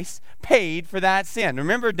price paid for that sin.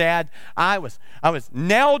 Remember, Dad, I was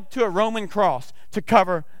nailed to a Roman cross to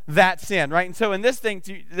cover that sin, right? And so in this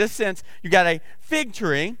sense, you got a fig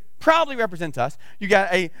tree, probably represents us. You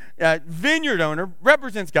got a vineyard owner,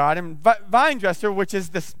 represents God, and vine dresser, which is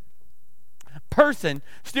this person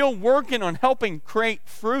still working on helping create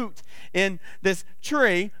fruit in this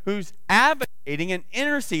tree, who's advocating and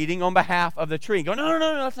interceding on behalf of the tree. Go, no,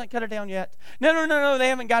 let's not cut it down yet. No, they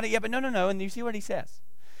haven't got it yet, but no. And you see what he says?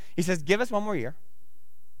 He says, give us one more year.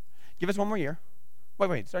 Give us one more year.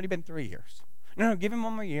 Wait, it's already been 3 years. No, give him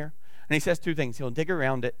one more year. And he says two things. He'll dig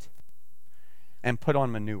around it and put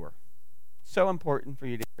on manure. So important for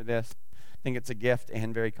you to hear this. I think it's a gift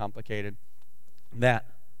and very complicated. That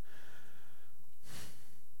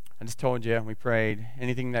I just told you, we prayed,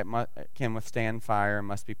 anything that can withstand fire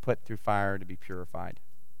must be put through fire to be purified.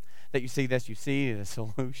 That you see this, you see the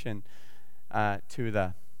solution to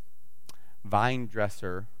the vine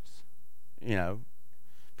dresser's,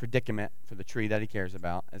 predicament for the tree that he cares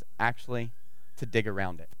about is actually to dig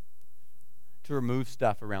around it, to remove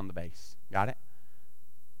stuff around the base. Got it?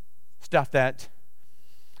 Stuff that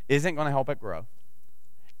isn't going to help it grow,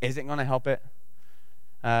 isn't going to help it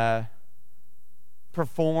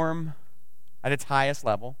perform at its highest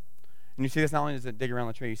level. And you see this, not only does it dig around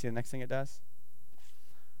the tree, you see the next thing it does?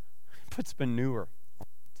 It puts manure on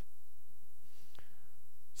it.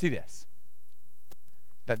 See this.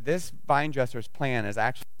 That this vine dresser's plan is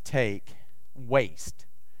actually to take waste,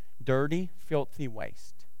 dirty, filthy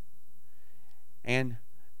waste, and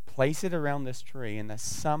place it around this tree, and that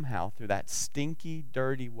somehow through that stinky,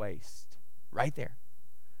 dirty waste, right there,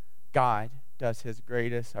 God does his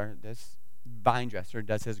greatest, or this vine dresser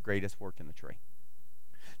does his greatest work in the tree.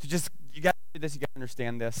 So just, you got to do this, you got to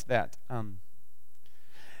understand this, that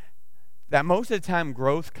that most of the time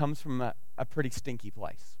growth comes from a pretty stinky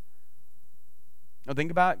place. Now think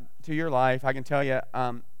about to your life. I can tell you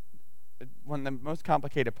one of the most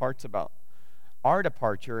complicated parts about our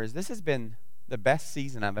departure is this has been the best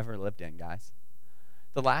season I've ever lived in, guys.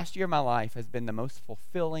 The last year of my life has been the most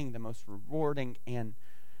fulfilling, the most rewarding, and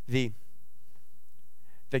the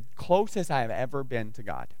closest I have ever been to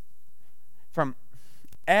God. From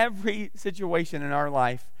every situation in our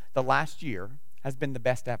life, the last year has been the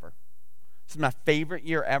best ever. This is my favorite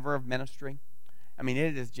year ever of ministry. I mean,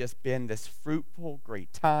 it has just been this fruitful,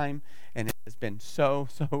 great time, and it has been so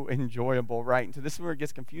enjoyable, right? And so this is where it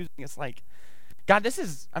gets confusing. It's like, God, this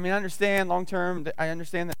is, I mean, I understand long term, I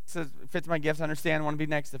understand that this fits my gifts, I understand I want to be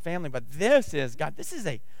next to family, but this is, God, this is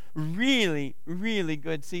a really, really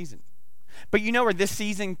good season. But you know where this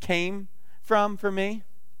season came from for me?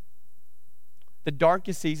 The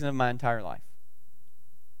darkest season of my entire life.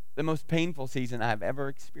 The most painful season I've ever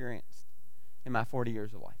experienced in my 40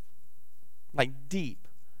 years of life. Like deep,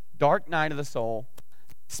 dark night of the soul,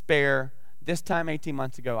 despair. This time 18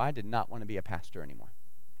 months ago, I did not want to be a pastor anymore.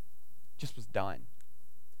 Just was done.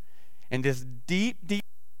 And this deep, I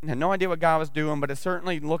had no idea what God was doing, but it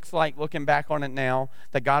certainly looks like, looking back on it now,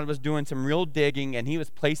 that God was doing some real digging and he was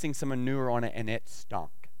placing some manure on it, and it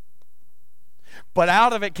stunk. But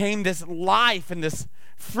out of it came this life and this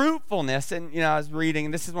fruitfulness. And, I was reading,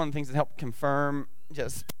 and this is one of the things that helped confirm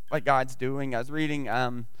just what God's doing. I was reading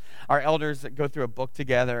our elders that go through a book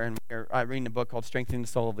together, and I'm reading a book called Strengthening the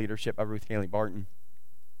Soul of Leadership by Ruth Haley Barton.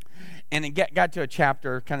 And it got to a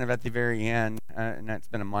chapter kind of at the very end, and it's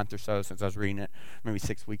been a month or so since I was reading it, maybe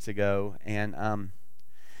 6 weeks ago. And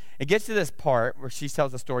it gets to this part where she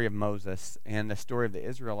tells the story of Moses and the story of the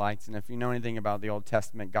Israelites. And if you know anything about the Old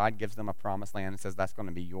Testament, God gives them a promised land and says that's going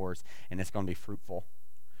to be yours and it's going to be fruitful.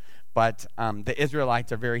 But the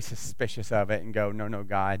Israelites are very suspicious of it and go, no,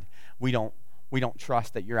 God, we don't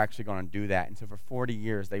trust that you're actually going to do that. And so for 40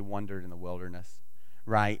 years they wandered in the wilderness,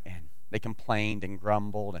 right? And they complained and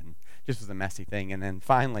grumbled, and just was a messy thing. And then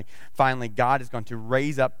finally, God is going to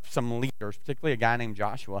raise up some leaders, particularly a guy named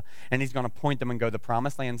Joshua, and he's going to point them and go, the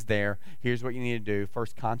promised land's there. Here's what you need to do.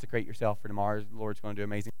 First, consecrate yourself for tomorrow. The Lord's going to do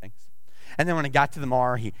amazing things. And then when it got to the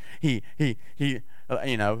Mar, he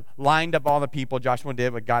lined up all the people, Joshua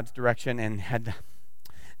did, with God's direction, and had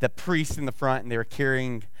the priests in the front, and they were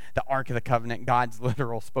carrying the Ark of the Covenant, God's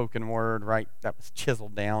literal spoken word, right? That was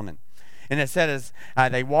chiseled down. And it said as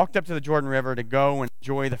they walked up to the Jordan River to go and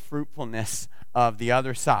enjoy the fruitfulness of the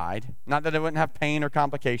other side. Not that they wouldn't have pain or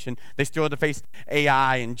complication. They still had to face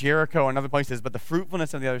Ai and Jericho and other places, but the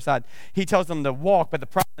fruitfulness of the other side. He tells them to walk, but the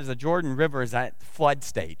problem is the Jordan River is at flood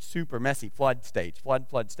stage, super messy flood stage,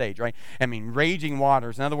 flood stage, right? I mean, raging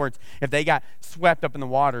waters. In other words, if they got swept up in the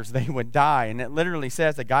waters, they would die. And it literally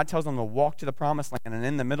says that God tells them to walk to the promised land, and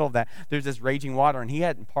in the middle of that, there's this raging water, and he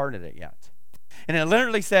hadn't parted it yet. And it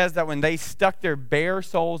literally says that when they stuck their bare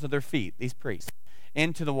soles of their feet, these priests,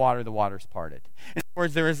 into the water's parted. In other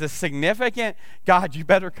words, there is a significant, God, you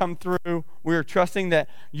better come through. We're trusting that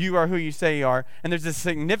you are who you say you are. And there's a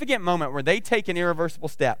significant moment where they take an irreversible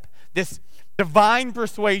step, this divine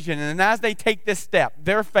persuasion. And as they take this step,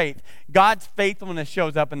 their faith, God's faithfulness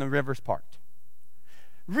shows up in the river's part.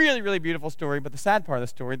 Really, really beautiful story. But the sad part of the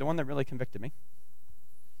story, the one that really convicted me,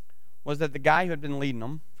 was that the guy who had been leading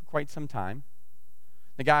them for quite some time,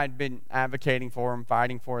 the guy had been advocating for them,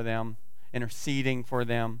 fighting for them, interceding for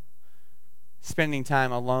them, spending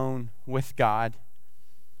time alone with God.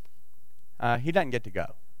 He doesn't get to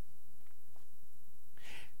go.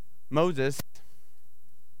 Moses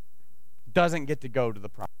doesn't get to go to the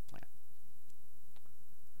promised land.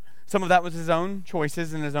 Some of that was his own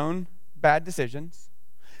choices and his own bad decisions.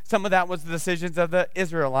 Some of that was the decisions of the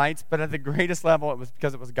Israelites, but at the greatest level, it was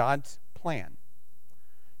because it was God's plan.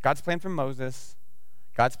 God's plan for Moses,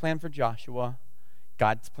 God's plan for Joshua,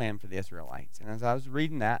 God's plan for the Israelites. And as I was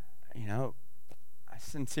reading that, I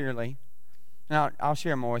sincerely, now I'll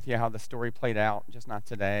share more with you how the story played out, just not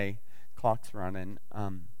today. Clock's running.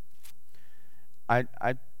 I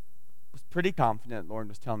was pretty confident the Lord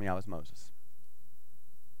was telling me I was Moses.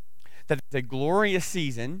 That it's a glorious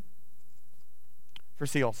season for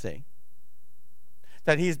CLC.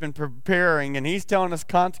 That he's been preparing, and he's telling us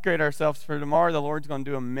consecrate ourselves for tomorrow. The Lord's going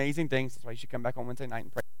to do amazing things. That's why you should come back on Wednesday night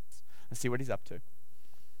and pray. Let's see what he's up to.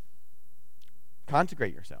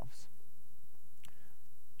 Consecrate yourselves.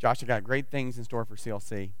 Joshua got great things in store for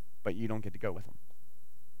CLC, but you don't get to go with them.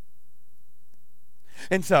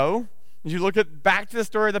 And so You look at back to the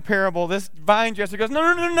story of the parable, this vine dresser goes,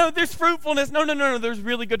 no, there's fruitfulness. No, there's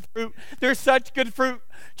really good fruit. There's such good fruit.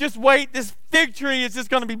 Just wait, this fig tree is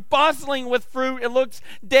just going to be bustling with fruit. It looks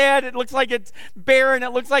dead. It looks like it's barren.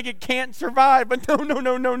 It looks like it can't survive. But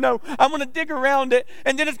no. I'm going to dig around it,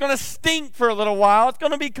 and then it's going to stink for a little while. It's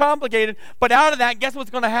going to be complicated. But out of that, guess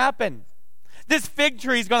what's going to happen? This fig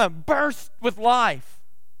tree is going to burst with life.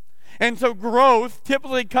 And so growth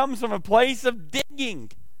typically comes from a place of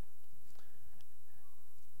digging.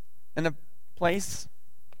 In a place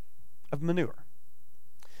of manure.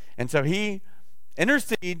 And so he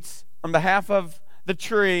intercedes on behalf of the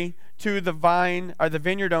tree to the vine or the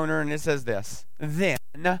vineyard owner, and it says this: then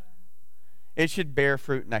it should bear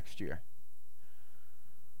fruit next year.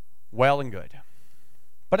 Well and good.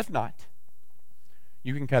 But if not,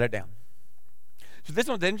 you can cut it down. So this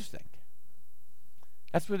one's interesting.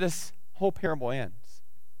 That's where this whole parable ends.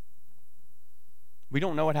 We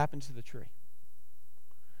don't know what happens to the tree.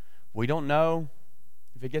 We don't know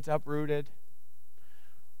if it gets uprooted,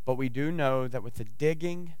 but we do know that with the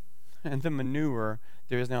digging and the manure,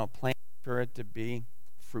 there is now a plan for it to be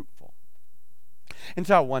fruitful. And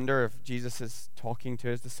so I wonder if Jesus is talking to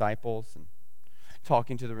his disciples and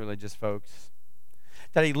talking to the religious folks,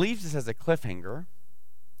 that he leaves this as a cliffhanger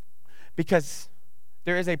because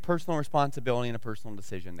there is a personal responsibility and a personal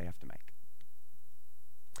decision they have to make.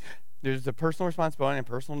 There's a personal responsibility and a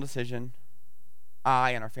personal decision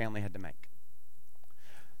I and our family had to make.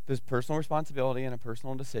 There's personal responsibility and a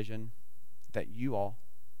personal decision that you all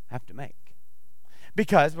have to make.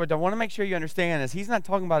 Because what I want to make sure you understand is he's not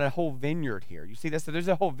talking about a whole vineyard here. You see this? So there's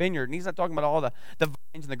a whole vineyard, and he's not talking about all the vines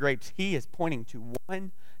and the grapes. He is pointing to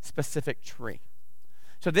one specific tree.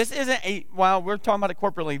 So this isn't while we're talking about it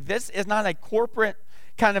corporately, this is not a corporate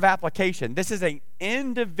kind of application. This is an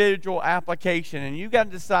individual application, and you got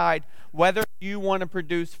to decide whether you want to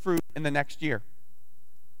produce fruit in the next year.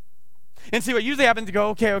 And see what usually happens, you go,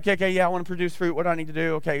 okay, yeah, I want to produce fruit. What do I need to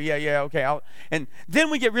do? Okay. And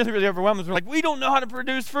then we get really, really overwhelmed. We're like, we don't know how to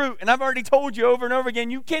produce fruit. And I've already told you over and over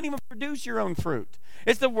again, you can't even produce your own fruit.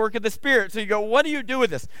 It's the work of the Spirit. So you go, what do you do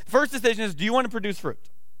with this? The first decision is, do you want to produce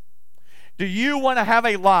fruit? Do you want to have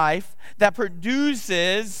a life that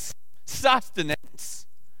produces sustenance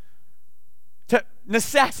to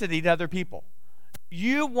necessity to other people?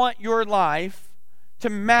 You want your life to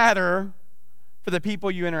matter for the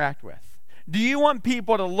people you interact with? Do you want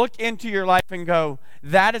people to look into your life and go,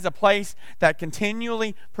 that is a place that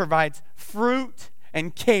continually provides fruit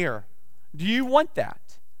and care? Do you want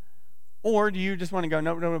that? Or do you just want to go,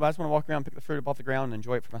 no, I just want to walk around, pick the fruit up off the ground, and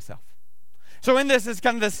enjoy it for myself? So in this is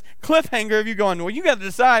kind of this cliffhanger of you going, well, you got to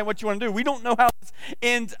decide what you want to do. We don't know how this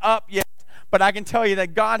ends up yet, but I can tell you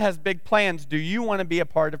that God has big plans. Do you want to be a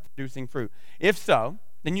part of producing fruit? If so,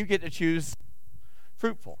 then you get to choose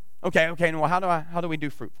fruitful. Okay, well, how do we do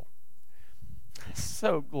fruitful?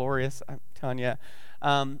 So glorious, I'm telling you.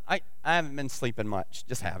 I haven't been sleeping much,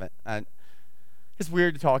 just haven't. It's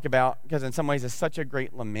weird to talk about because in some ways it's such a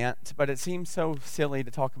great lament, but it seems so silly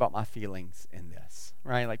to talk about my feelings in this,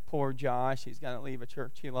 right? Like poor Josh, he's got to leave a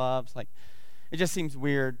church he loves. Like it just seems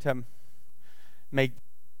weird to make.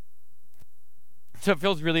 So it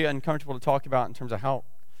feels really uncomfortable to talk about in terms of how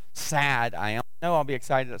sad I am. I know I'll be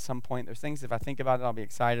excited at some point. There's things if I think about it I'll be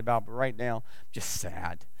excited about, but right now I'm just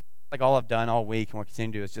sad. Like all I've done all week and what I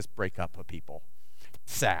continue to do is just break up with people.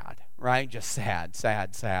 Sad, right? Just sad.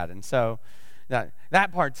 And so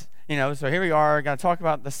that part's, so here we are, got to talk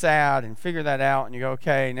about the sad and figure that out, and you go,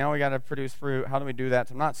 okay, now we got to produce fruit. How do we do that?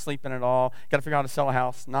 So I'm not sleeping at all. Got to figure out how to sell a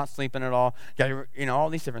house, not sleeping at all. Got to, all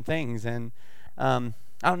these different things. And I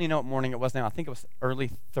don't even know what morning it was now. I think it was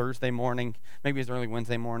early Thursday morning. Maybe it was early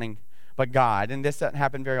Wednesday morning. But God, and this doesn't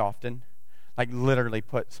happen very often, like literally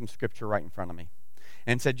put some scripture right in front of me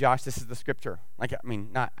and said, Josh, this is the scripture.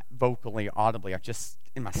 Not vocally, audibly. I just,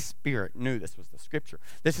 in my spirit, knew this was the scripture.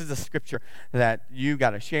 This is the scripture that you got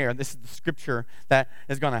to share. This is the scripture that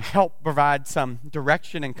is going to help provide some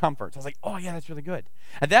direction and comfort. So I was like, oh, yeah, that's really good.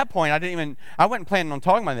 At that point, I wasn't planning on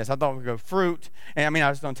talking about this. I thought we'd go fruit. And I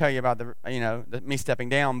was going to tell you about me stepping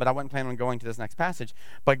down, but I wasn't planning on going to this next passage.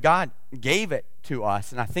 But God gave it to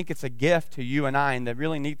us, and I think it's a gift to you and I. And the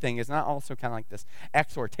really neat thing is not also kind of like this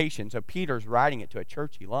exhortation. So Peter's writing it to a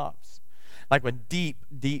church he loves, like with deep,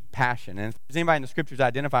 deep passion. And if there's anybody in the scriptures I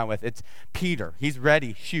identify with, it's Peter. He's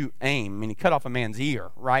ready, shoot, aim. He cut off a man's ear,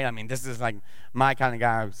 right? This is like my kind of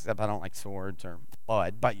guy, except I don't like swords or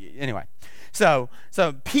blood. But anyway, so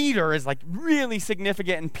Peter is like really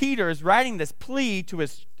significant, and Peter is writing this plea to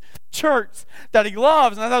his church that he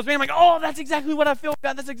loves. And as I was being, I'm like, oh, that's exactly what I feel,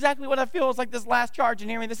 God. That's exactly what I feel. It's like this last charge. And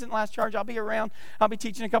hear me, this isn't the last charge. I'll be around. I'll be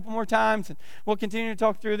teaching a couple more times. And we'll continue to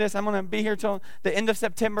talk through this. I'm going to be here till the end of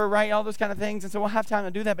September, right? All those kind of things. And so we'll have time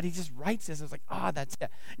to do that. But he just writes this. I was like, oh, that's it.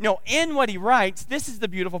 No, in what he writes, this is the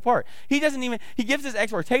beautiful part. He gives his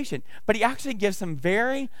exhortation, but he actually gives some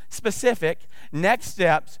very specific next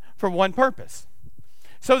steps for one purpose.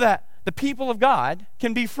 So that the people of God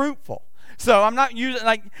can be fruitful. So I'm not using,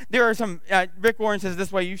 like, there are some, Rick Warren says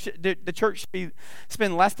this way, the church should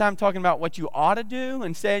spend less time talking about what you ought to do.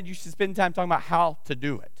 Instead, you should spend time talking about how to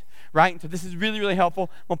do it, right? So this is really, really helpful.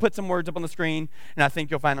 We'll put some words up on the screen, and I think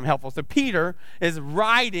you'll find them helpful. So Peter is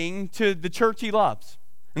writing to the church he loves.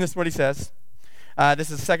 And this is what he says. This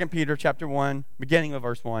is 2 Peter chapter 1, beginning of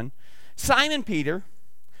verse 1. Simon Peter,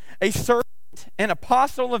 a servant and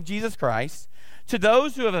apostle of Jesus Christ, to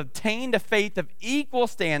those who have obtained a faith of equal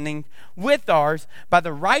standing with ours by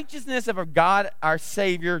the righteousness of our God, our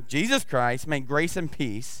Savior, Jesus Christ, may grace and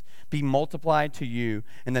peace be multiplied to you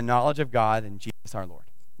in the knowledge of God and Jesus our Lord.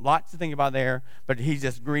 Lots to think about there, but he's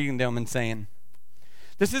just greeting them and saying,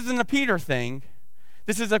 this isn't a Peter thing.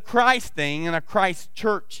 This is a Christ thing and a Christ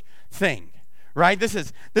church thing, right? This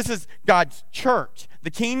is God's church.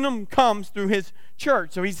 The kingdom comes through his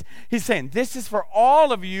church. So he's saying, this is for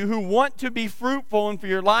all of you who want to be fruitful and for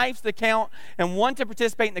your lives to count and want to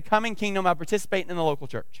participate in the coming kingdom by participating in the local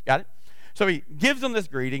church. Got it? So he gives them this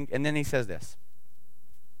greeting, and then he says this.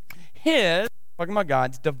 His, talking about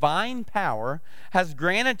God's, divine power has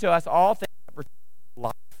granted to us all things that pertain to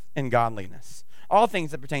life and godliness. All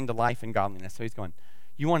things that pertain to life and godliness. So he's going,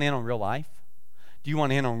 you want in on real life? Do you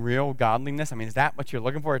want in on real godliness? I mean, is that what you're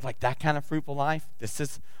looking for? It's like that kind of fruitful life? This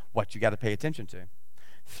is what you got to pay attention to.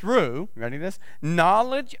 Through, ready this?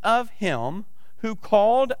 Knowledge of him who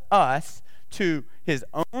called us to his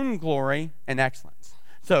own glory and excellence.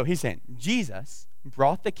 So he's saying, Jesus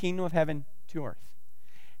brought the kingdom of heaven to earth,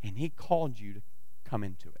 and he called you to come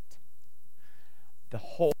into it. The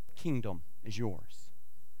whole kingdom is yours.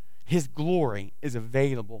 His glory is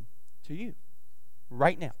available to you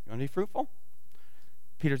right now. You want to be fruitful?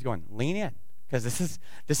 Peter's going, lean in, because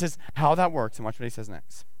this is how that works. And watch what he says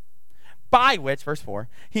next. By which, verse 4,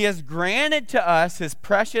 he has granted to us his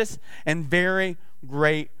precious and very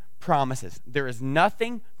great promises. There is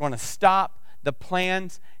nothing going to stop the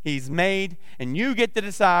plans he's made, and you get to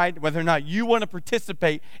decide whether or not you want to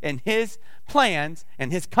participate in his plans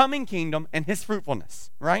and his coming kingdom and his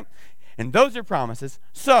fruitfulness, right? And those are promises,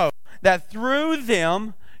 so that through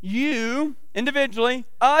them, you individually,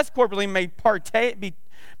 us corporately,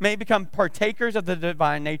 may become partakers of the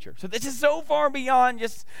divine nature. So this is so far beyond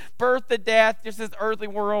just birth to death, just this earthly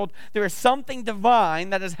world. There is something divine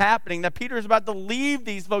that is happening that Peter is about to leave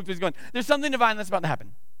these folks. He's going, there's something divine that's about to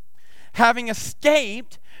happen. Having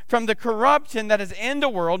escaped from the corruption that is in the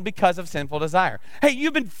world because of sinful desire. Hey,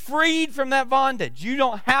 you've been freed from that bondage. You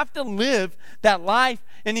don't have to live that life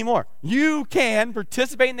anymore. You can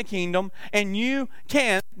participate in the kingdom, and you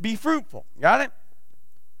can be fruitful. Got it?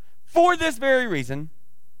 For this very reason,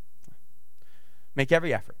 make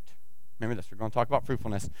every effort. Remember this, we're going to talk about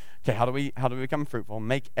fruitfulness. Okay, how do we become fruitful?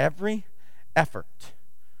 Make every effort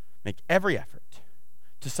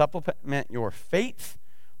to supplement your faith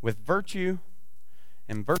with virtue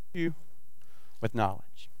and virtue with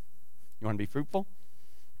knowledge. You want to be fruitful?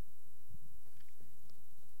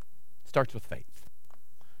 Starts with faith.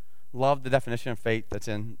 Love the definition of faith that's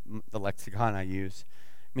in the lexicon I use.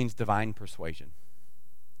 It means divine persuasion.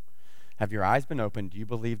 Have your eyes been opened? Do you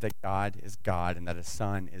believe that God is God and that his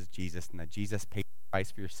son is Jesus and that Jesus paid the price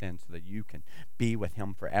for your sins so that you can be with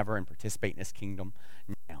him forever and participate in his kingdom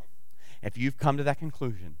now? If you've come to that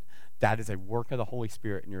conclusion, that is a work of the Holy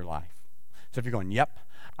Spirit in your life. So if you're going, yep,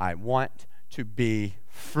 I want to be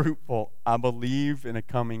fruitful, I believe in a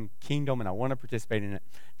coming kingdom and I want to participate in it,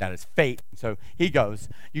 that is faith. So he goes,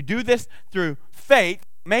 you do this through faith.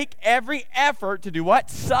 Make every effort to do what?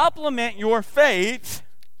 Supplement your faith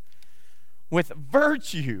with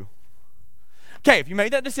virtue. Okay, if you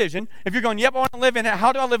made that decision, if you're going, yep, I want to live in it,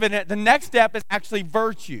 how do I live in it? The next step is actually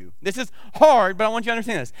virtue. This is hard, but I want you to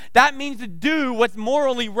understand this. That means to do what's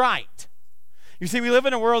morally right. You see, we live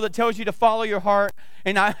in a world that tells you to follow your heart,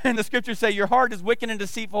 and the scriptures say your heart is wicked and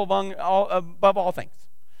deceitful above all things,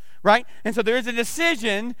 right? And so there is a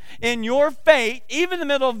decision in your faith, even in the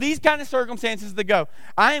middle of these kind of circumstances, to go,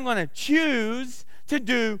 I am going to choose to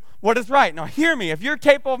do what is right. Now, hear me. If you're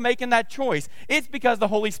capable of making that choice, it's because the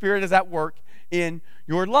Holy Spirit is at work in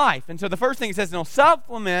your life. And so the first thing it says,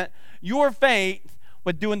 supplement your faith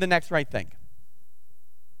with doing the next right thing.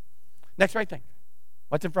 Next right thing.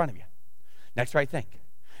 What's in front of you? Next right thing.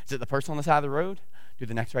 Is it the person on the side of the road? Do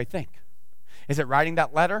the next right thing. Is it writing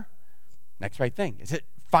that letter? Next right thing. Is it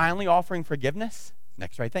finally offering forgiveness?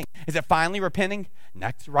 Next right thing. Is it finally repenting?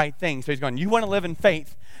 Next right thing. So he's going, you want to live in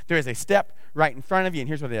faith, there is a step right in front of you, and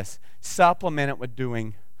here's what it is. Supplement it with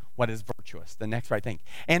doing what is virtuous, the next right thing.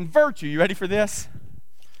 And virtue, you ready for this?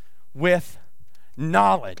 With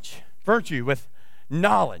knowledge. Virtue with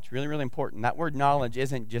knowledge. Really, really important. That word knowledge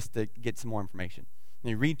isn't just to get some more information.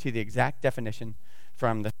 You read to the exact definition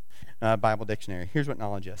from the Bible dictionary. Here's what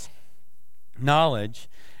knowledge is. Knowledge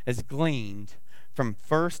is gleaned from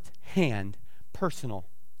first-hand personal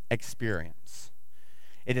experience.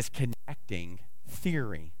 It is connecting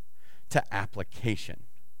theory to application.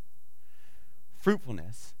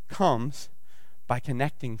 Fruitfulness comes by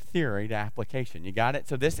connecting theory to application. You got it?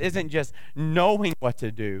 So this isn't just knowing what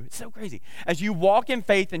to do. It's so crazy. As you walk in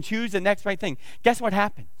faith and choose the next right thing, guess what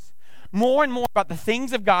happens? More and more about the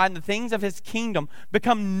things of God and the things of his kingdom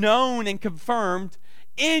become known and confirmed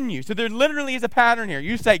in you. So there literally is a pattern here.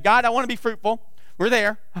 You say, God, I want to be fruitful. We're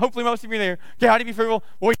there. Hopefully most of you are there. Okay, how do you be fruitful?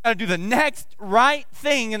 Well, we got to do the next right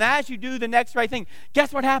thing. And as you do the next right thing,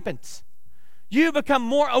 guess what happens? You become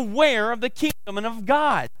more aware of the kingdom and of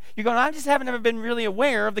God. You're going, I just haven't ever been really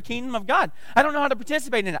aware of the kingdom of God. I don't know how to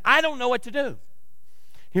participate in it. I don't know what to do.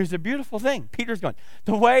 Here's the beautiful thing. Peter's going,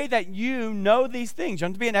 the way that you know these things, you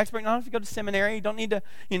don't have to be an expert. You don't have to go to seminary. You don't need to,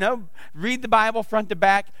 read the Bible front to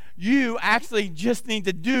back. You actually just need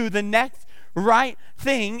to do the next right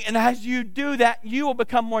thing. And as you do that, you will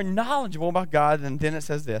become more knowledgeable about God. And then it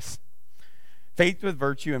says this, faith with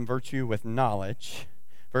virtue and virtue with knowledge.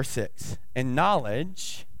 Verse 6, and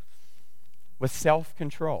knowledge with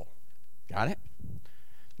self-control. Got it?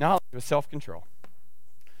 Knowledge with self-control.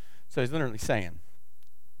 So he's literally saying,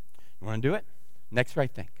 you want to do it? Next right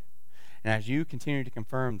thing. And as you continue to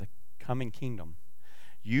confirm the coming kingdom,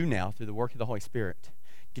 you now, through the work of the Holy Spirit,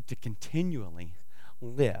 get to continually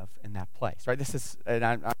live in that place. Right? This is,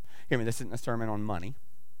 hear me, this isn't a sermon on money.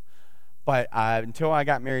 But until I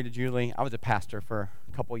got married to Julie, I was a pastor for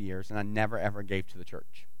a couple of years, and I never, ever gave to the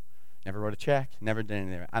church. Never wrote a check, never did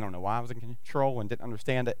anything. I don't know why I was in control and didn't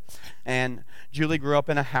understand it. And Julie grew up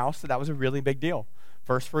in a house, so that was a really big deal.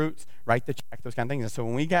 First fruits, write the check, those kind of things. And so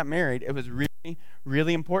when we got married, it was really,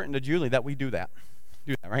 really important to Julie that we do that.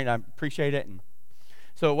 Right? I appreciate it. And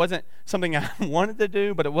so it wasn't something I wanted to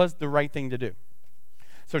do, but it was the right thing to do.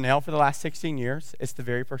 So now for the last 16 years, it's the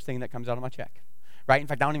very first thing that comes out of my check. Right? In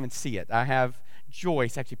fact, I don't even see it. I have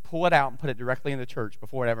Joyce actually pull it out and put it directly in the church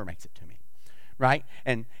before it ever makes it to me. Right?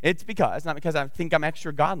 And it's not because I think I'm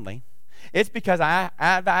extra godly. It's because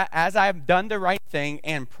as I've done the right thing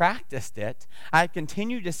and practiced it, I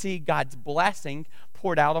continue to see God's blessing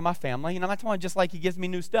poured out on my family. And I'm not talking just like he gives me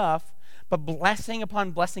new stuff, but blessing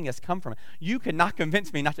upon blessing has come from it. You could not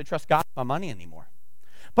convince me not to trust God with my money anymore.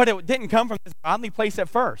 But it didn't come from this godly place at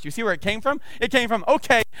first. You see where it came from? It came from,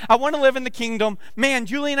 okay, I want to live in the kingdom. Man,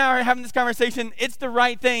 Julie and I are having this conversation. It's the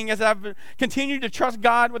right thing as I've continued to trust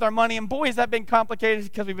God with our money. And boy, has that been complicated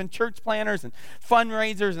because we've been church planners and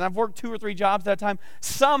fundraisers, and I've worked 2 or 3 jobs at a time.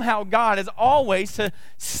 Somehow God has always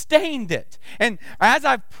sustained it. And as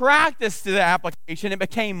I've practiced the application, it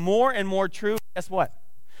became more and more true. Guess what?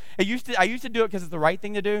 I used to do it because it's the right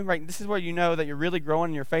thing to do, right? This is where you know that you're really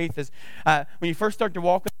growing in your faith is when you first start to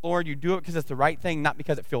walk with the Lord, you do it because it's the right thing, not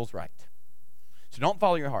because it feels right. So don't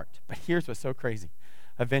follow your heart. But here's what's so crazy.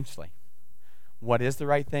 Eventually, what is the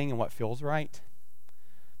right thing and what feels right,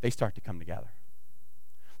 they start to come together.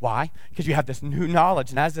 Why? Because you have this new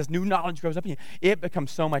knowledge, and as this new knowledge grows up in you, it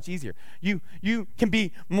becomes so much easier. You can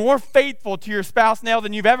be more faithful to your spouse now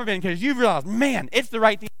than you've ever been because you've realized, man, it's the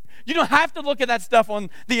right thing. You don't have to look at that stuff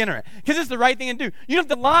on the internet because it's the right thing to do. You don't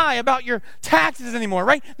have to lie about your taxes anymore,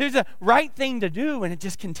 right? There's a right thing to do, and it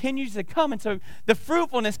just continues to come. And so the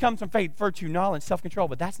fruitfulness comes from faith, virtue, knowledge, self-control,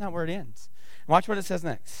 but that's not where it ends. Watch what it says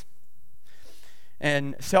next.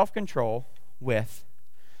 And self-control with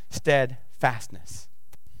steadfastness.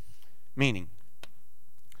 Meaning,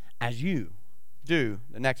 as you do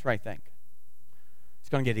the next right thing, it's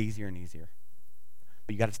going to get easier and easier.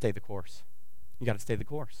 But you got to stay the course. You got to stay the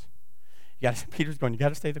course. Peter's going, you got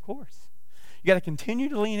to stay the course. You got to continue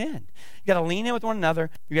to lean in. You got to lean in with one another.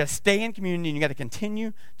 You got to stay in community, and you got to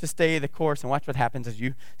continue to stay the course. And watch what happens as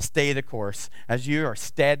you stay the course. As you are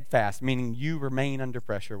steadfast, meaning you remain under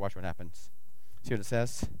pressure. Watch what happens. See what it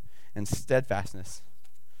says? And steadfastness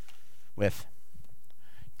with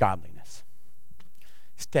godliness.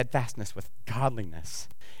 Steadfastness with godliness.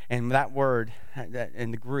 And that word in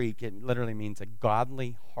the Greek, it literally means a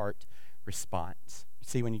godly heart response. You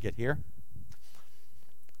see when you get here?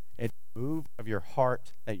 It's move of your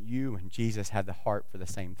heart that you and Jesus had the heart for the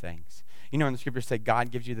same things. You know, in the scriptures say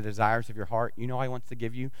God gives you the desires of your heart. You know why he wants to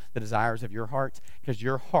give you the desires of your heart? Because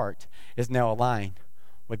your heart is now aligned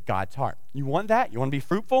with God's heart. You want that? You want to be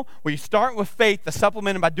fruitful? Well, you start with faith, the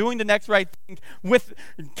supplement by doing the next right thing, with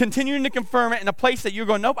continuing to confirm it in a place that you're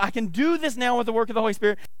going, nope, I can do this now with the work of the Holy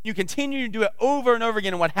Spirit. You continue to do it over and over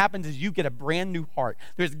again, and what happens is you get a brand new heart.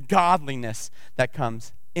 There's godliness that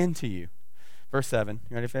comes into you. Verse 7,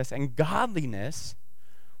 you ready for this? And godliness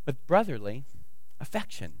with brotherly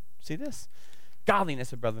affection. See this?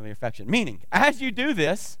 Godliness with brotherly affection. Meaning, as you do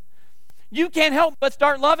this, you can't help but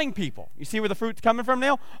start loving people. You see where the fruit's coming from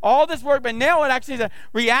now? All this work, but now it actually is a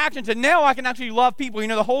reaction to now I can actually love people. You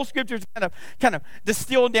know, the whole scripture is kind of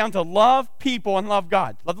distilled down to love people and love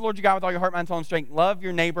God. Love the Lord your God with all your heart, mind, soul, and strength. Love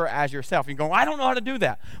your neighbor as yourself. You go, I don't know how to do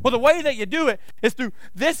that. Well, the way that you do it is through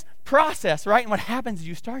this process, right? And what happens is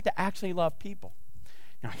you start to actually love people.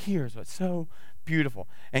 Now, here's what's so beautiful.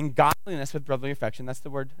 And godliness with brotherly affection, that's the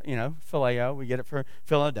word, phileo. We get it for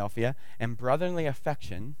Philadelphia. And brotherly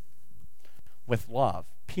affection with love.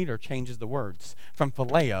 Peter changes the words from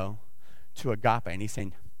phileo to agape. And he's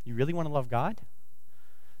saying, you really want to love God?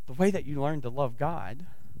 The way that you learn to love God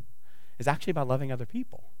is actually by loving other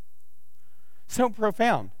people. So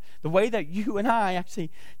profound. The way that you and I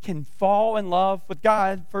actually can fall in love with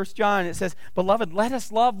God. 1 John, it says, beloved, let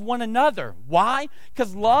us love one another. Why?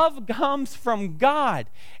 Because love comes from God.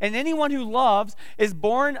 And anyone who loves is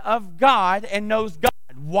born of God and knows God.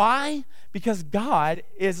 Why? Because God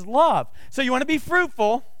is love. So you want to be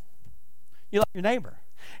fruitful, you love your neighbor.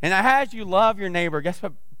 And as you love your neighbor, guess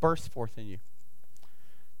what bursts forth in you?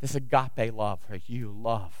 This agape love, where you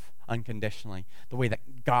love unconditionally the way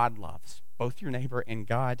that God loves, both your neighbor and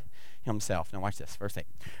God himself. Now watch this, verse 8.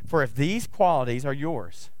 For if these qualities are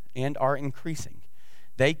yours and are increasing,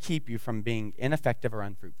 they keep you from being ineffective or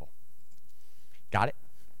unfruitful. Got it?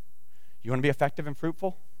 You want to be effective and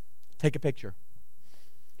fruitful? Take a picture.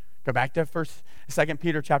 Go back to 2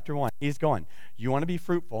 Peter chapter 1. He's going, you want to be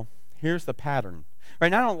fruitful? Here's the pattern. Right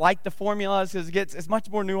now, I don't like the formulas because it's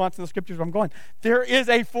much more nuanced in the scriptures, but I'm going, there is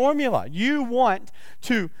a formula. You want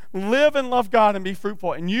to live and love God and be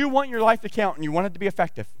fruitful, and you want your life to count, and you want it to be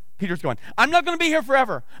effective. Peter's going, I'm not going to be here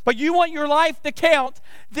forever, but you want your life to count.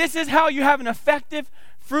 This is how you have an effective,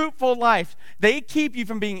 fruitful life. They keep you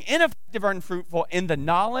from being ineffective or unfruitful in the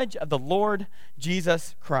knowledge of the Lord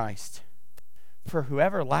Jesus Christ. For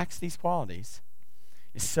whoever lacks these qualities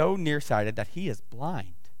is so nearsighted that he is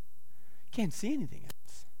blind. Can't see anything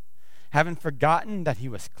else. Having forgotten that he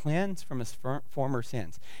was cleansed from his former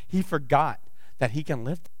sins. He forgot that he can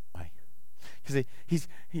live that way. Because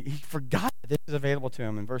he forgot that this is available to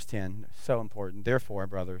him in verse 10. So important. Therefore,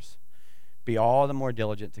 brothers, be all the more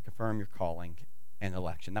diligent to confirm your calling and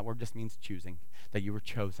election. That word just means choosing, that you were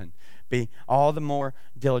chosen. Be all the more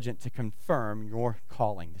diligent to confirm your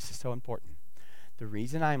calling. This is so important. The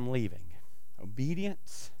reason I'm leaving,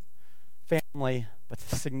 obedience, family, but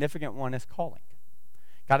the significant one is calling.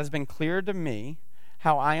 God has been clear to me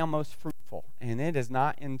how I am most fruitful, and it is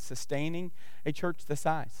not in sustaining a church this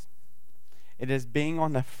size. It is being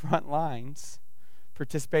on the front lines,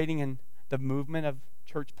 participating in the movement of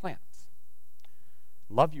church plants.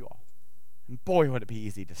 Love you all. And boy, would it be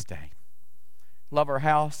easy to stay. Love our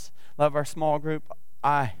house, love our small group.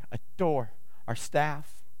 I adore our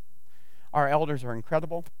staff. Our elders are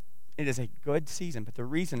incredible. It is a good season, but the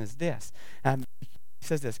reason is this. He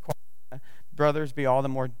says this, brothers, be all the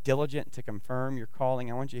more diligent to confirm your calling.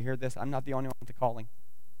 I want you to hear this. I'm not the only one with the calling.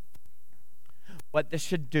 What this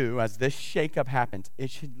should do, as this shakeup happens,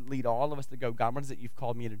 it should lead all of us to go, God, what is it you've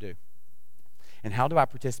called me to do? And how do I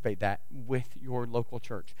participate that with your local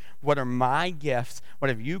church? What are my gifts? What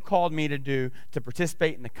have you called me to do to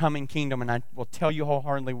participate in the coming kingdom? And I will tell you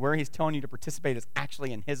wholeheartedly where he's telling you to participate is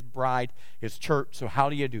actually in his bride, his church. So how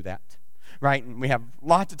do you do that? Right? And we have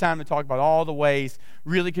lots of time to talk about all the ways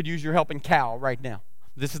really could use your help in Cal right now.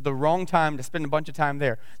 This is the wrong time to spend a bunch of time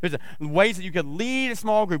there. There's ways that you could lead a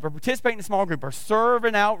small group or participate in a small group or serve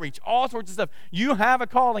in outreach, all sorts of stuff. You have a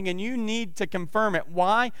calling and you need to confirm it.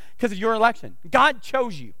 Why? Because of your election. God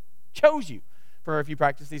chose you for if you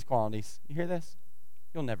practice these qualities. You hear this?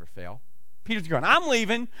 You'll never fail. Peter's going, I'm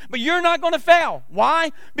leaving, but you're not going to fail.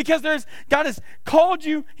 Why? Because God has called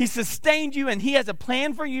you, he sustained you, and he has a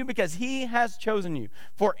plan for you because he has chosen you.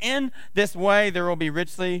 For in this way there will be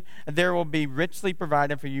richly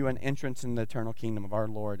provided for you an entrance in the eternal kingdom of our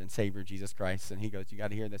Lord and Savior Jesus Christ. And he goes, you got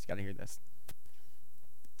to hear this, got to hear this.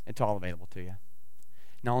 It's all available to you.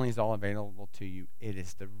 Not only is it all available to you, it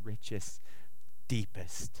is the richest,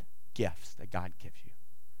 deepest gifts that God gives you.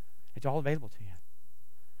 It's all available to you.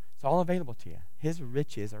 It's all available to you. His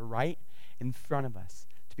riches are right in front of us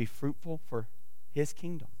to be fruitful for his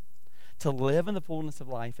kingdom. To live in the fullness of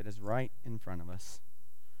life, it is right in front of us.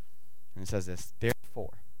 And it says this,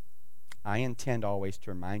 therefore, I intend always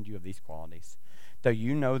to remind you of these qualities, though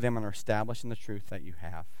you know them and are established in the truth that you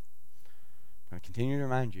have. I'm going to continue to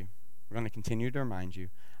remind you. We're going to continue to remind you.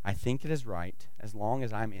 I think it is right, as long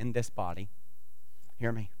as I'm in this body,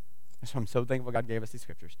 hear me. That's why I'm so thankful God gave us these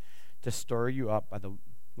scriptures, to stir you up by the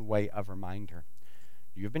way of reminder.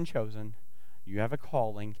 You have been chosen, you have a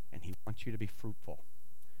calling, and he wants you to be fruitful.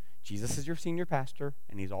 Jesus is your senior pastor,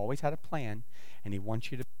 and he's always had a plan, and he wants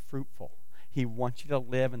you to be fruitful. He wants you to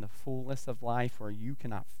live in the fullness of life where you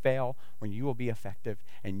cannot fail, where you will be effective,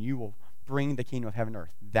 and you will bring the kingdom of heaven to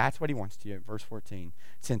earth. That's what he wants to you. Verse 14,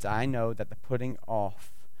 since I know that the putting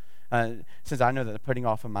off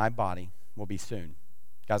of my body will be soon.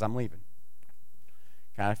 Guys, I'm leaving.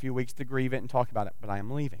 Got a few weeks to grieve it and talk about it, but I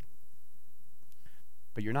am leaving.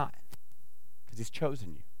 But you're not, because he's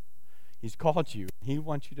chosen you. He's called you. He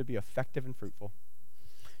wants you to be effective and fruitful.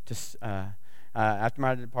 After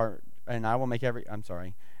my depart, and I will make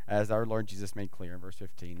as our Lord Jesus made clear in verse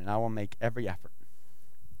 15, and I will make every effort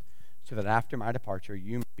so that after my departure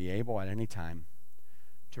you may be able at any time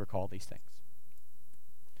to recall these things.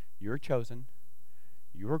 You're chosen.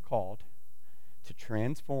 You are called to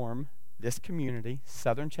transform this community,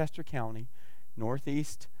 Southern Chester County,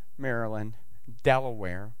 Northeast Maryland,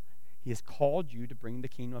 Delaware. He has called you to bring the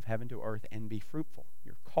kingdom of heaven to earth and be fruitful.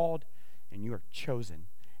 You're called and you are chosen,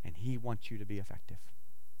 and he wants you to be effective.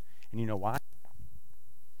 And you know why?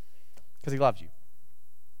 Because he loves you.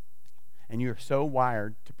 And you are so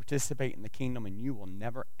wired to participate in the kingdom, and you will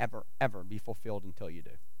never, ever, ever be fulfilled until you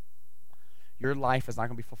do. Your life is not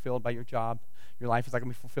going to be fulfilled by your job. Your life is not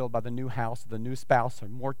going to be fulfilled by the new house, or the new spouse, or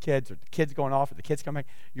more kids, or the kids going off, or the kids coming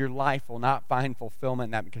back. Your life will not find fulfillment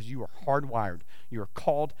in that, because you are hardwired. You are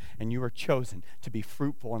called and you are chosen to be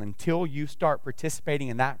fruitful. And until you start participating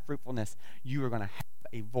in that fruitfulness, you are going to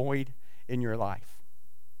have a void in your life.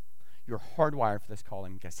 You're hardwired for this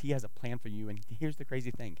calling because he has a plan for you. And here's the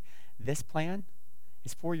crazy thing. This plan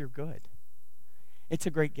is for your good. It's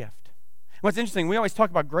a great gift. What's interesting, we always talk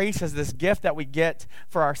about grace as this gift that we get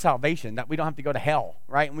for our salvation, that we don't have to go to hell,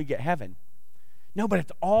 right? And we get heaven. No, but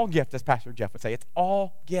it's all gift, as Pastor Jeff would say. It's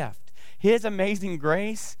all gift. His amazing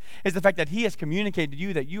grace is the fact that he has communicated to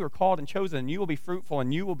you that you are called and chosen, and you will be fruitful,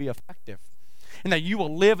 and you will be effective, and that you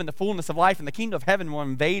will live in the fullness of life, and the kingdom of heaven will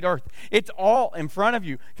invade earth. It's all in front of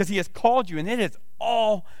you because he has called you, and it is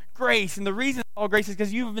all grace. And the reason it's all grace is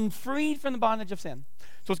because you've been freed from the bondage of sin.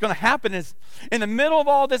 So what's going to happen is, in the middle of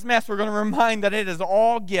all this mess, we're going to remind that it is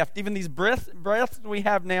all gift. Even these breaths we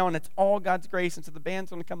have now, and it's all God's grace. And so the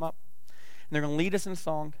band's going to come up, and they're going to lead us in a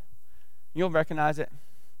song. You'll recognize it.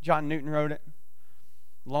 John Newton wrote it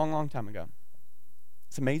a long, long time ago.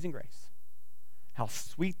 It's Amazing Grace. How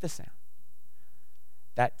sweet the sound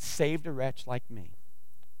that saved a wretch like me.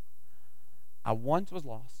 I once was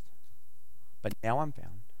lost, but now I'm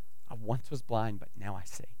found. I once was blind, but now I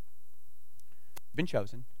see. You've been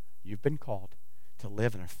chosen. You've been called to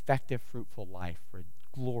live an effective, fruitful life where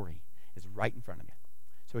glory is right in front of you.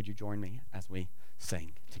 So would you join me as we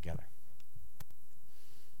sing together?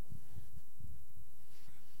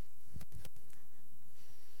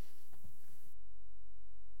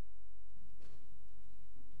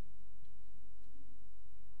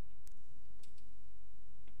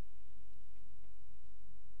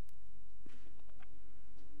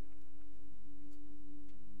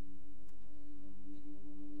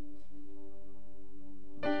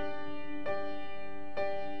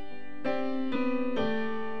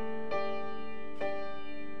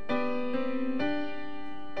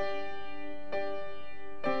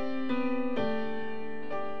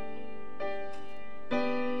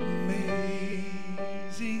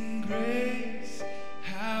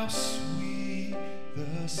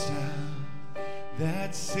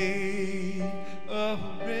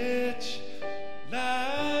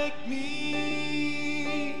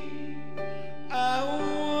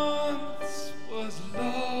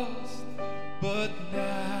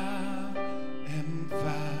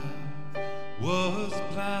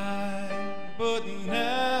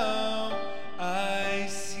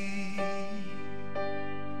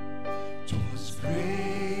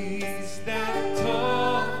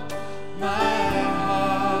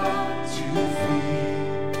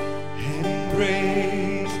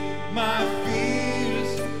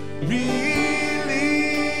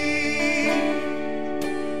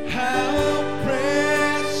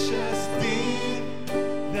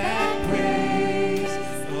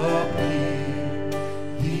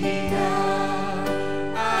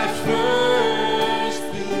 First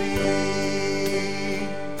believe.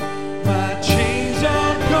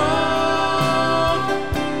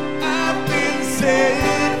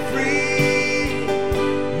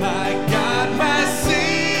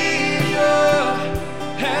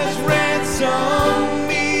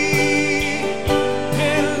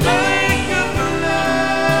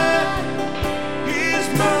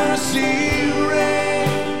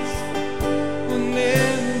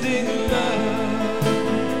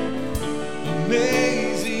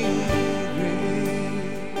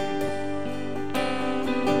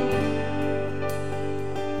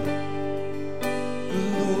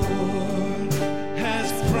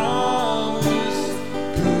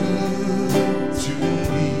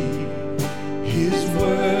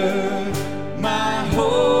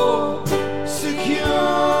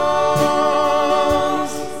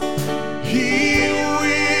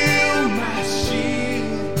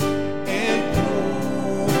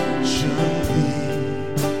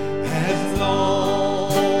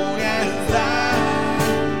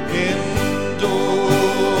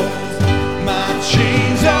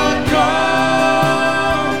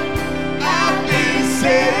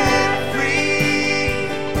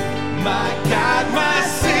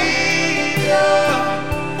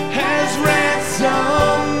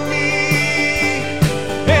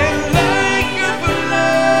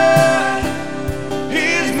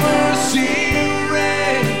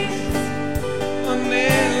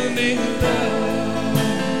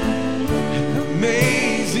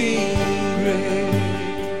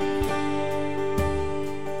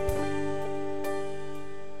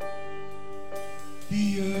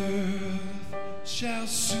 The earth shall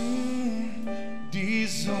soon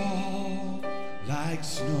dissolve like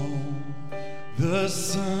snow. The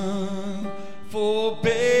sun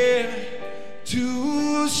forbear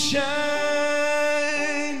to shine,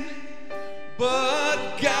 but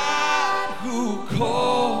God who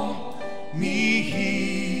called me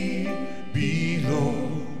here below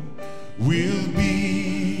will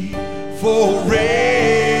be forever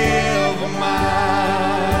mine,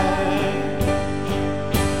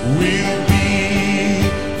 will be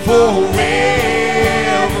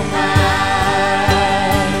forever mine.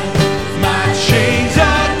 My chains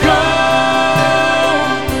are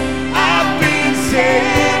gone, I've been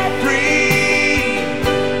set free.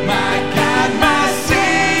 My God, my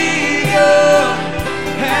Savior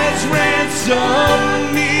has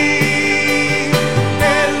ransomed me.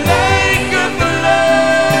 And like a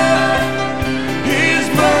flood, His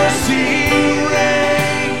mercy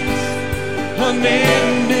reigns,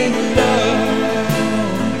 unending love,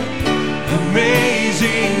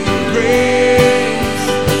 amazing grace.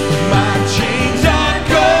 My chains are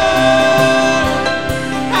gone,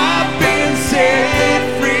 I've been set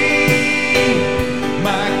free.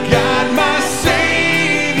 My God, my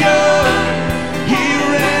Savior, He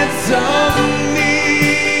ransomed me.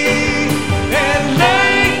 And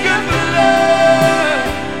like a flood,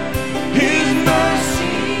 His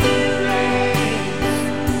mercy reigns,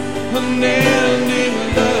 unending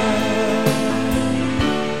love,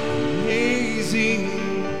 amazing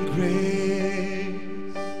grace.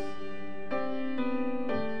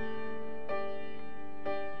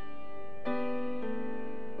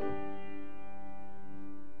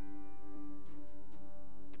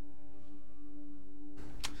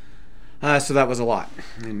 So that was a lot,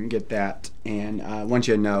 and get that. And I want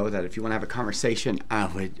you to know that if you want to have a conversation, I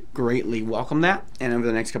would greatly welcome that. And over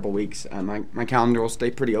the next couple of weeks, my calendar will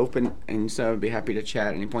stay pretty open, and so I'd be happy to chat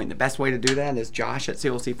at any point. The best way to do that is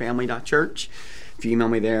josh@clcfamily.church. If you email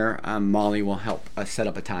me there, Molly will help us set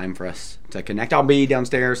up a time for us to connect. I'll be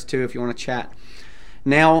downstairs too if you want to chat.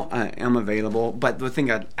 Now I am available, but the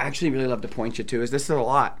thing I'd actually really love to point you to is this is a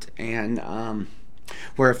lot, and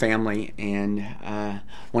we're a family, and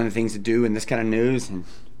one of the things to do in this kind of news and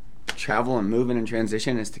travel and moving and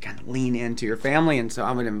transition is to kind of lean into your family. And so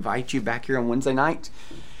I would invite you back here on Wednesday night.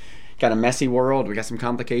 Got a messy world. We got some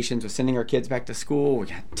complications with sending our kids back to school. We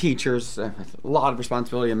got teachers, a lot of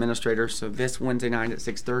responsibility, administrators. So this Wednesday night at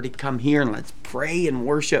 6:30, come here and let's pray and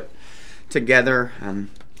worship together.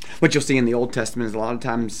 What you'll see in the Old Testament is a lot of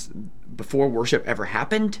times before worship ever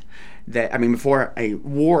happened, before a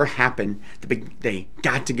war happened, they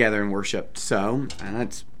got together and worshiped. So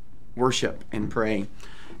let's worship and pray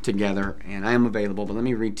together. And I am available, but let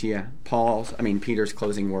me read to you Peter's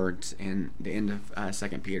closing words in the end of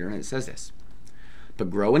 2 Peter, and it says this: "But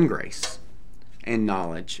grow in grace and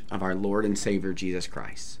knowledge of our Lord and Savior Jesus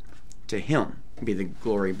Christ. To Him be the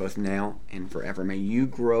glory both now and forever." May you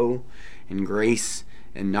grow in grace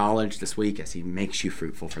and knowledge this week as He makes you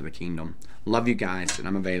fruitful for the kingdom. Love you guys, and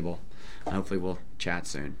I'm available. Hopefully we'll chat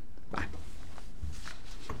soon. Bye.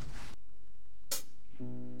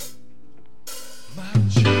 My